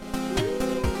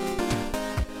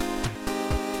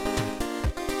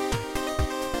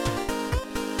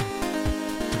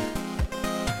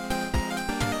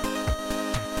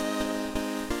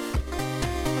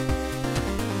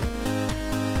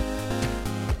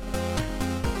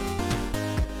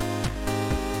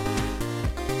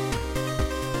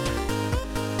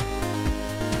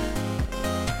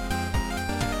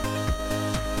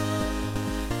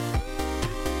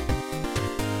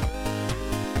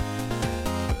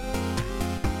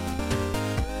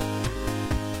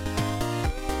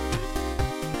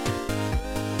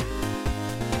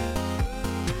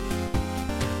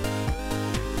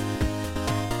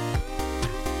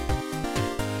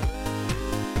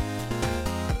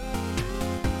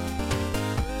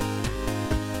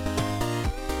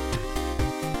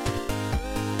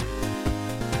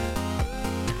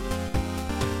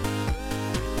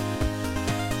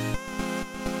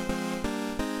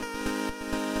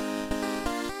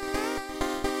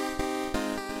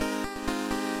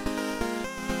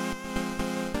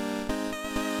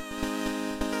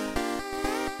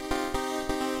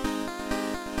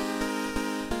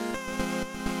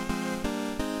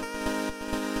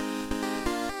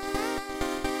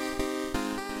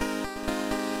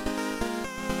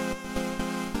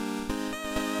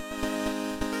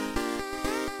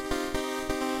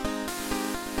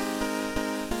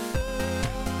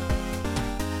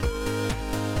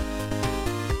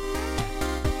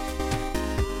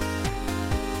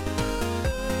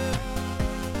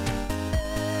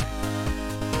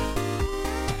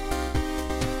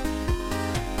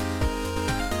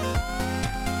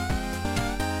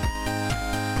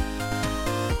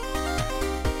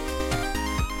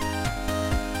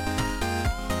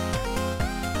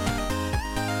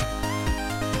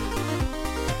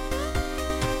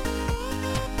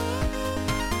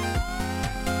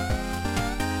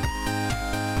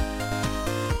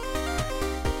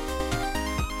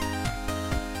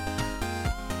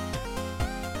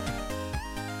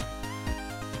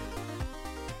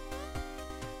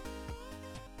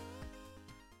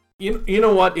 You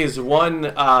know what is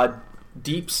one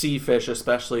deep sea fish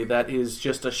especially that is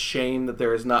just a shame that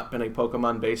there has not been a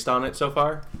Pokemon based on it so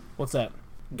far? What's that?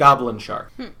 Goblin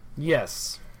shark.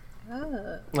 Yes.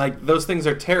 Like, those things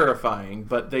are terrifying,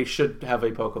 but they should have a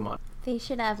Pokemon. They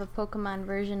should have a Pokemon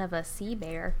version of a sea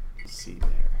bear. Sea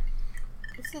bear.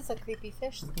 This is a creepy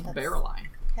fish. Barreline.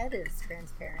 Head is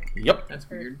transparent. Yep. That's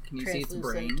weird. Can you see its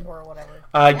brain? Translucent or whatever.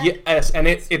 Yes, and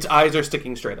its eyes are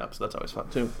sticking straight up, so that's always fun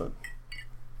too. But...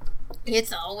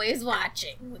 It's always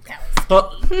watching. Look how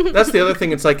But that's the other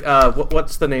thing. It's like,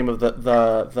 what's the name of the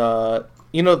the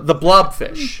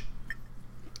blobfish?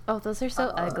 Oh, those are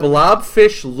so ugly.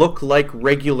 Blobfish look like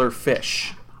regular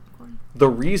fish. The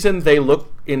reason they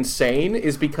look insane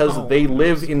is because they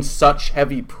live in such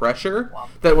heavy pressure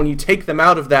that when you take them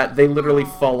out of that, they literally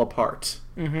fall apart.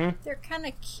 They're kind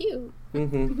of cute.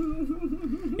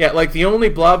 Yeah, like the only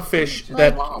blobfish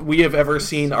that we have ever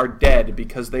seen are dead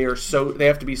because they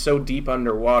have to be so deep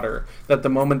underwater that the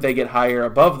moment they get higher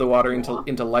above the water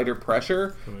into lighter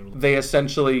pressure, they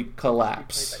essentially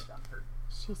collapse.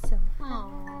 She's so...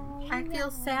 I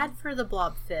feel sad for the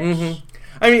blobfish.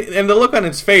 I mean, and the look on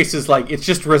its face is like it's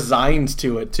just resigned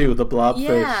to it too. The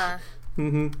blobfish.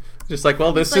 Yeah. Just like,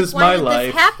 well, this Like, is why my did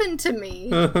life. This happened to me.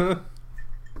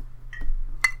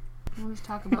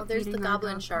 Talk about There's the feeding our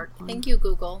goblin dog shark. popcorn. Thank you,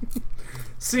 Google.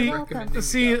 See,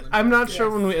 I'm not sure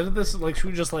when we edit this. Like,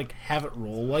 should we just like have it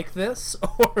roll like this,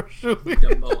 or should we?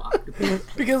 Dumbo octopus.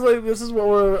 Because like this is what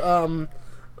we're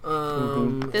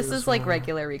This is like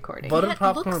regular recording. Buttered It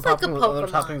popcorn looks and like a popcorn with other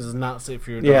Pokemon. toppings is not safe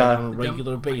for your Yeah. dog on a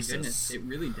regular Oh my basis. goodness, it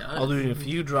really does. Although a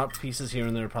few dropped pieces here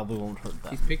and there probably won't hurt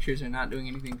that. These pictures are not doing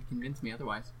anything to convince me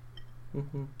otherwise.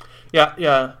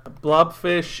 Yeah.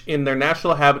 Blobfish in their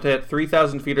natural habitat,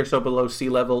 3,000 feet or so below sea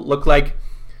level, look like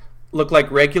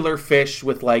regular fish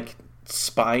with like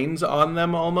spines on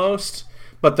them almost.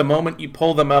 But the moment you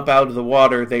pull them up out of the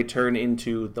water, they turn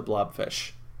into the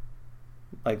blobfish,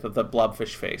 like the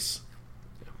blobfish face.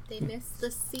 They miss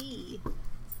the sea.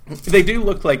 They do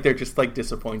look like they're just like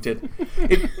disappointed.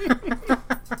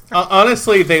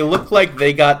 Honestly, they look like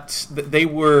they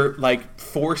were like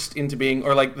forced into being,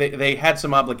 or like they had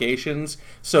some obligations,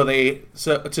 so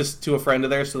to a friend of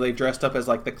theirs, so they dressed up as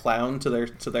like the clown to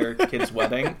their kid's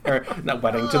wedding, or not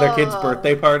wedding, to their kid's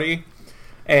birthday party,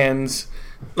 and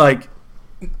like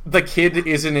the kid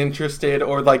isn't interested,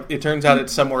 or like it turns out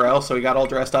it's somewhere else, so he got all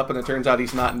dressed up and it turns out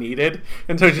he's not needed,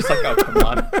 and so he's just like, oh, come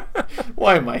on,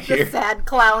 why am I here? The sad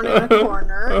clown in a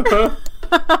corner.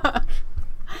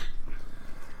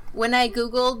 When I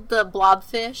googled the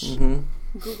blobfish,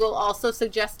 Google also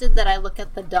suggested that I look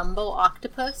at the Dumbo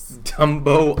octopus.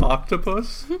 Dumbo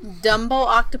octopus? Dumbo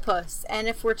octopus. And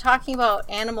if we're talking about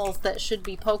animals that should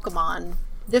be Pokemon,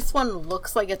 this one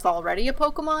looks like it's already a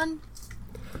Pokemon.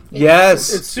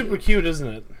 Yes. It's super cute, isn't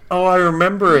it? Oh, I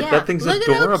remember it. Yeah, That thing's look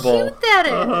adorable. at how cute that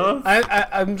is.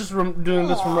 I'm just doing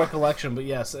this from recollection, but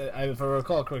yes, if I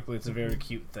recall correctly, it's a very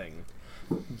cute thing.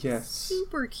 Yes.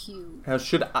 Super cute. Now,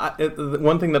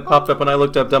 one thing that popped up when I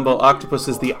looked up Dumbo octopus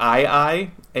is the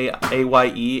AYE,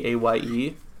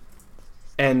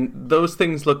 and those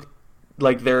things look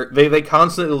like they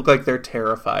constantly look like they're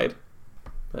terrified.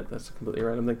 But that's a completely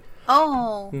random thing.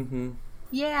 Oh.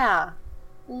 Yeah.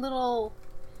 Little.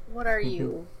 What are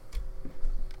you?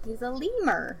 He's a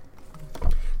lemur.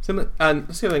 And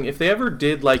the thing, if they ever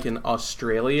did like an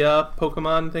Australia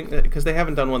Pokemon thing, because they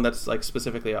haven't done one that's like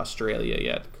specifically Australia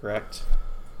yet, correct?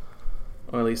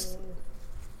 Or at least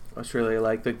Australia,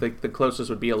 like the closest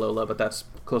would be Alola, but that's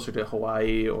closer to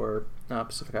Hawaii or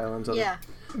Pacific Islands. Yeah.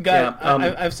 Guy,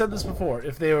 I've said this before.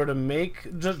 If they were to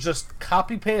make just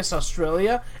copy paste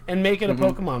Australia and make it a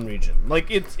Pokemon region, like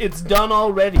it's done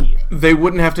already, they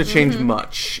wouldn't have to change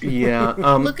much. Yeah.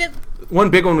 Look at one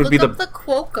big one would be the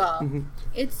Quokka.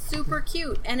 It's super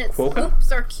cute, and its Quokka?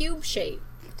 scoops are cube shaped.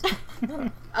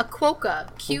 A Quokka,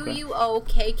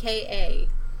 Quokka.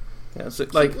 Yeah, so,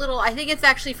 Cute like little. I think it's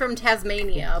actually from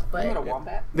Tasmania, but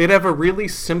wombat? they'd have a really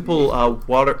simple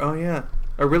water. Oh yeah,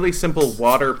 a really simple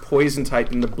water poison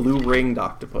type in the blue ringed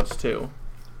octopus too.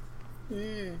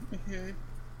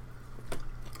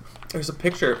 There's a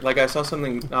picture. Like I saw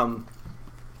something. I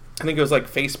think it was like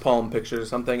facepalm pictures or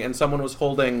something, and someone was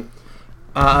holding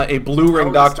a blue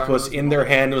ringed octopus in their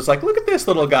hand. It was like, look at this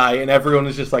little guy, and everyone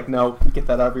was just like, no, get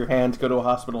that out of your hand. Go to a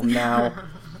hospital now,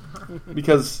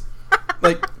 because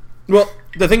like. Well,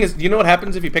 the thing is, you know what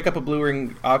happens if you pick up a blue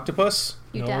ringed octopus?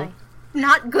 You die.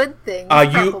 not good things.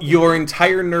 Your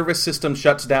entire nervous system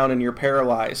shuts down and you're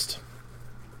paralyzed.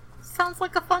 Sounds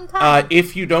like a fun time.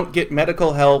 If you don't get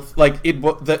medical help, like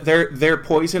their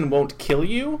poison won't kill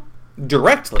you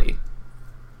directly,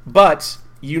 but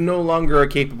you no longer are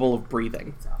capable of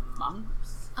breathing.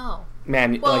 Oh,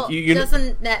 Man, well, like you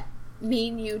doesn't that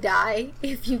mean you die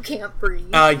if you can't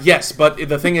breathe? Yes, but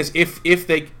the thing is, if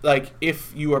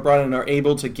you are brought in and are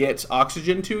able to get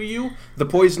oxygen to you, the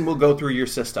poison will go through your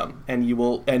system, and you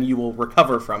will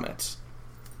recover from it.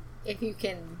 If you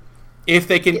can.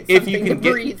 If you can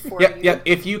breathe for you.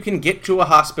 If you can get to a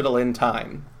hospital in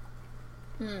time,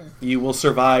 you will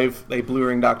survive a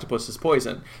blue-ringed octopus's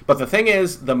poison. But the thing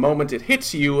is, the moment it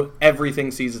hits you, everything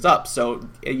seizes up. So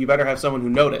you better have someone who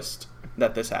noticed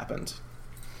that this happened.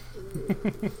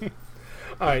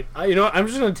 All right, you know what? I'm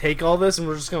just going to take all this and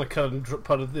we're just going to cut and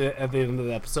put it at the end of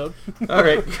the episode. All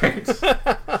right, great. Do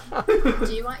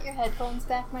you want your headphones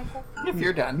back, Michael? If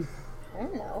you're done. I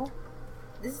don't know.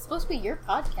 This is supposed to be your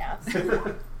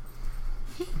podcast.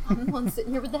 I'm the one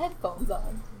sitting here with the headphones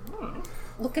on.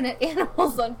 Looking at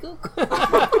animals on Google.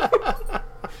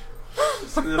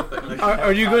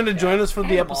 Are you going to join us for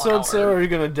the episode, Sarah, or are you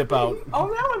going to dip out? Oh,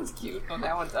 that one's cute. Oh,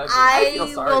 that one's ugly. I feel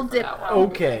sorry will for dip that out. one.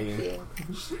 Okay.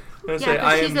 Yeah,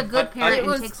 because she's a good parent It and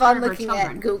was takes fun care of her looking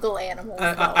children. at Google animals.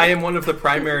 I am one of the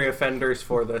primary offenders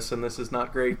for this, and this is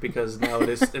not great because now it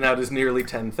is nearly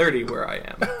 10:30 where I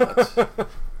am. But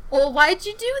Well, why'd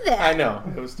you do that? I know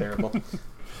it was terrible.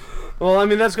 Well, I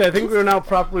mean, that's good. I think we're now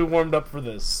properly warmed up for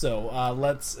this. So,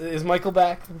 is Michael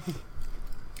back?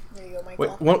 There you go,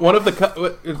 Michael. Wait, one of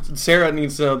the Sarah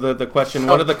needs to know the question.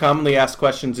 One of the commonly asked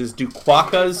questions is: do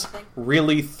quokkas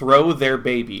really throw their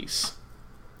babies?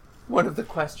 One of the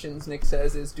questions Nick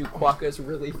says is, "Do quokkas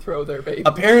really throw their babies?"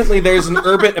 Apparently, there's an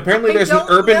urban. Apparently, there's an don't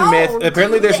urban know. myth.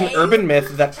 Apparently, Do there's an they? urban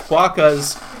myth that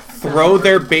quokkas throw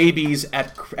their babies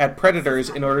at predators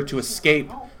in order to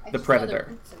escape the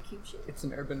predator. It's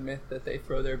an urban myth that they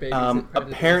throw their babies. at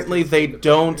predators Apparently, to they escape the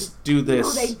don't predators. do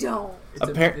this. No, they don't. It's,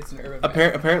 it's an urban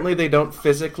myth. Apparently, they don't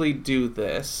physically do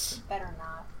this. Better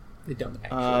not. They don't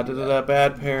actually. do that.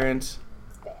 Bad parent.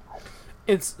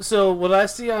 It's so what I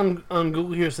see on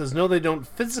Google here says no, they don't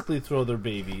physically throw their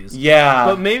babies. Yeah,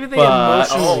 But maybe they but-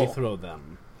 emotionally Oh. throw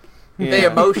them. They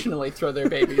Yeah. emotionally throw their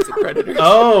babies at predators.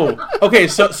 Oh, okay.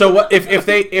 So what if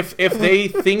they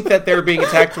think that they're being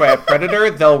attacked by a predator,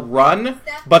 they'll run,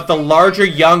 but the larger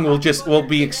young will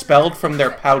be expelled from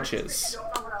their pouches.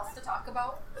 Don't know what else to talk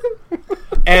about.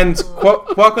 And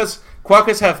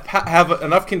quokkas have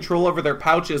enough control over their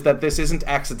pouches that this isn't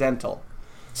accidental.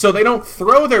 So they don't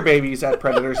throw their babies at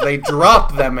predators; they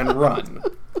drop them and run.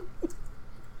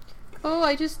 Oh,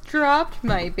 I just dropped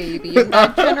my baby in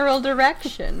that general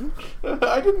direction.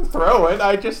 I didn't throw it.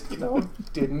 I just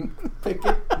didn't pick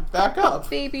it back up.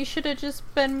 Baby should have just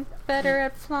been better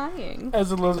at flying.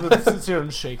 As Elizabeth sits here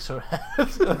and shakes her head.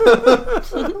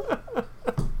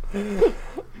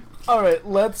 All right,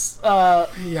 let's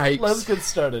Yikes. get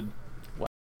started.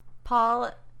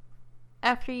 Paul,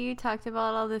 after you talked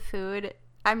about all the food,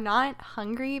 I'm not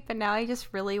hungry, but now I just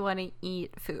really want to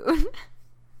eat food.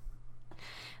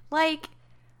 Like,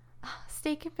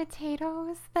 steak and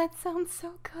potatoes, that sounds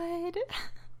so good.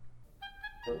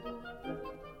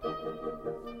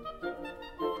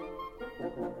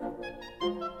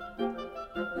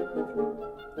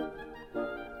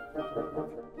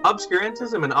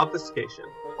 Obscurantism and obfuscation.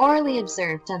 Orally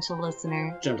observed, gentle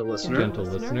listener. Gentle listener. Gentle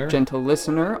listener. Gentle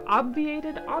listener,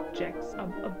 Obviated objects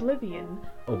of oblivion,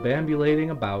 Obambulating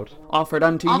about. offered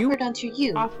unto you. Offered unto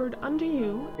you. offered unto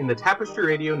you In the Tapestry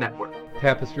Radio Network.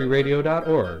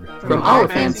 TapestryRadio.org. From our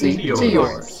fancy to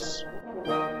yours.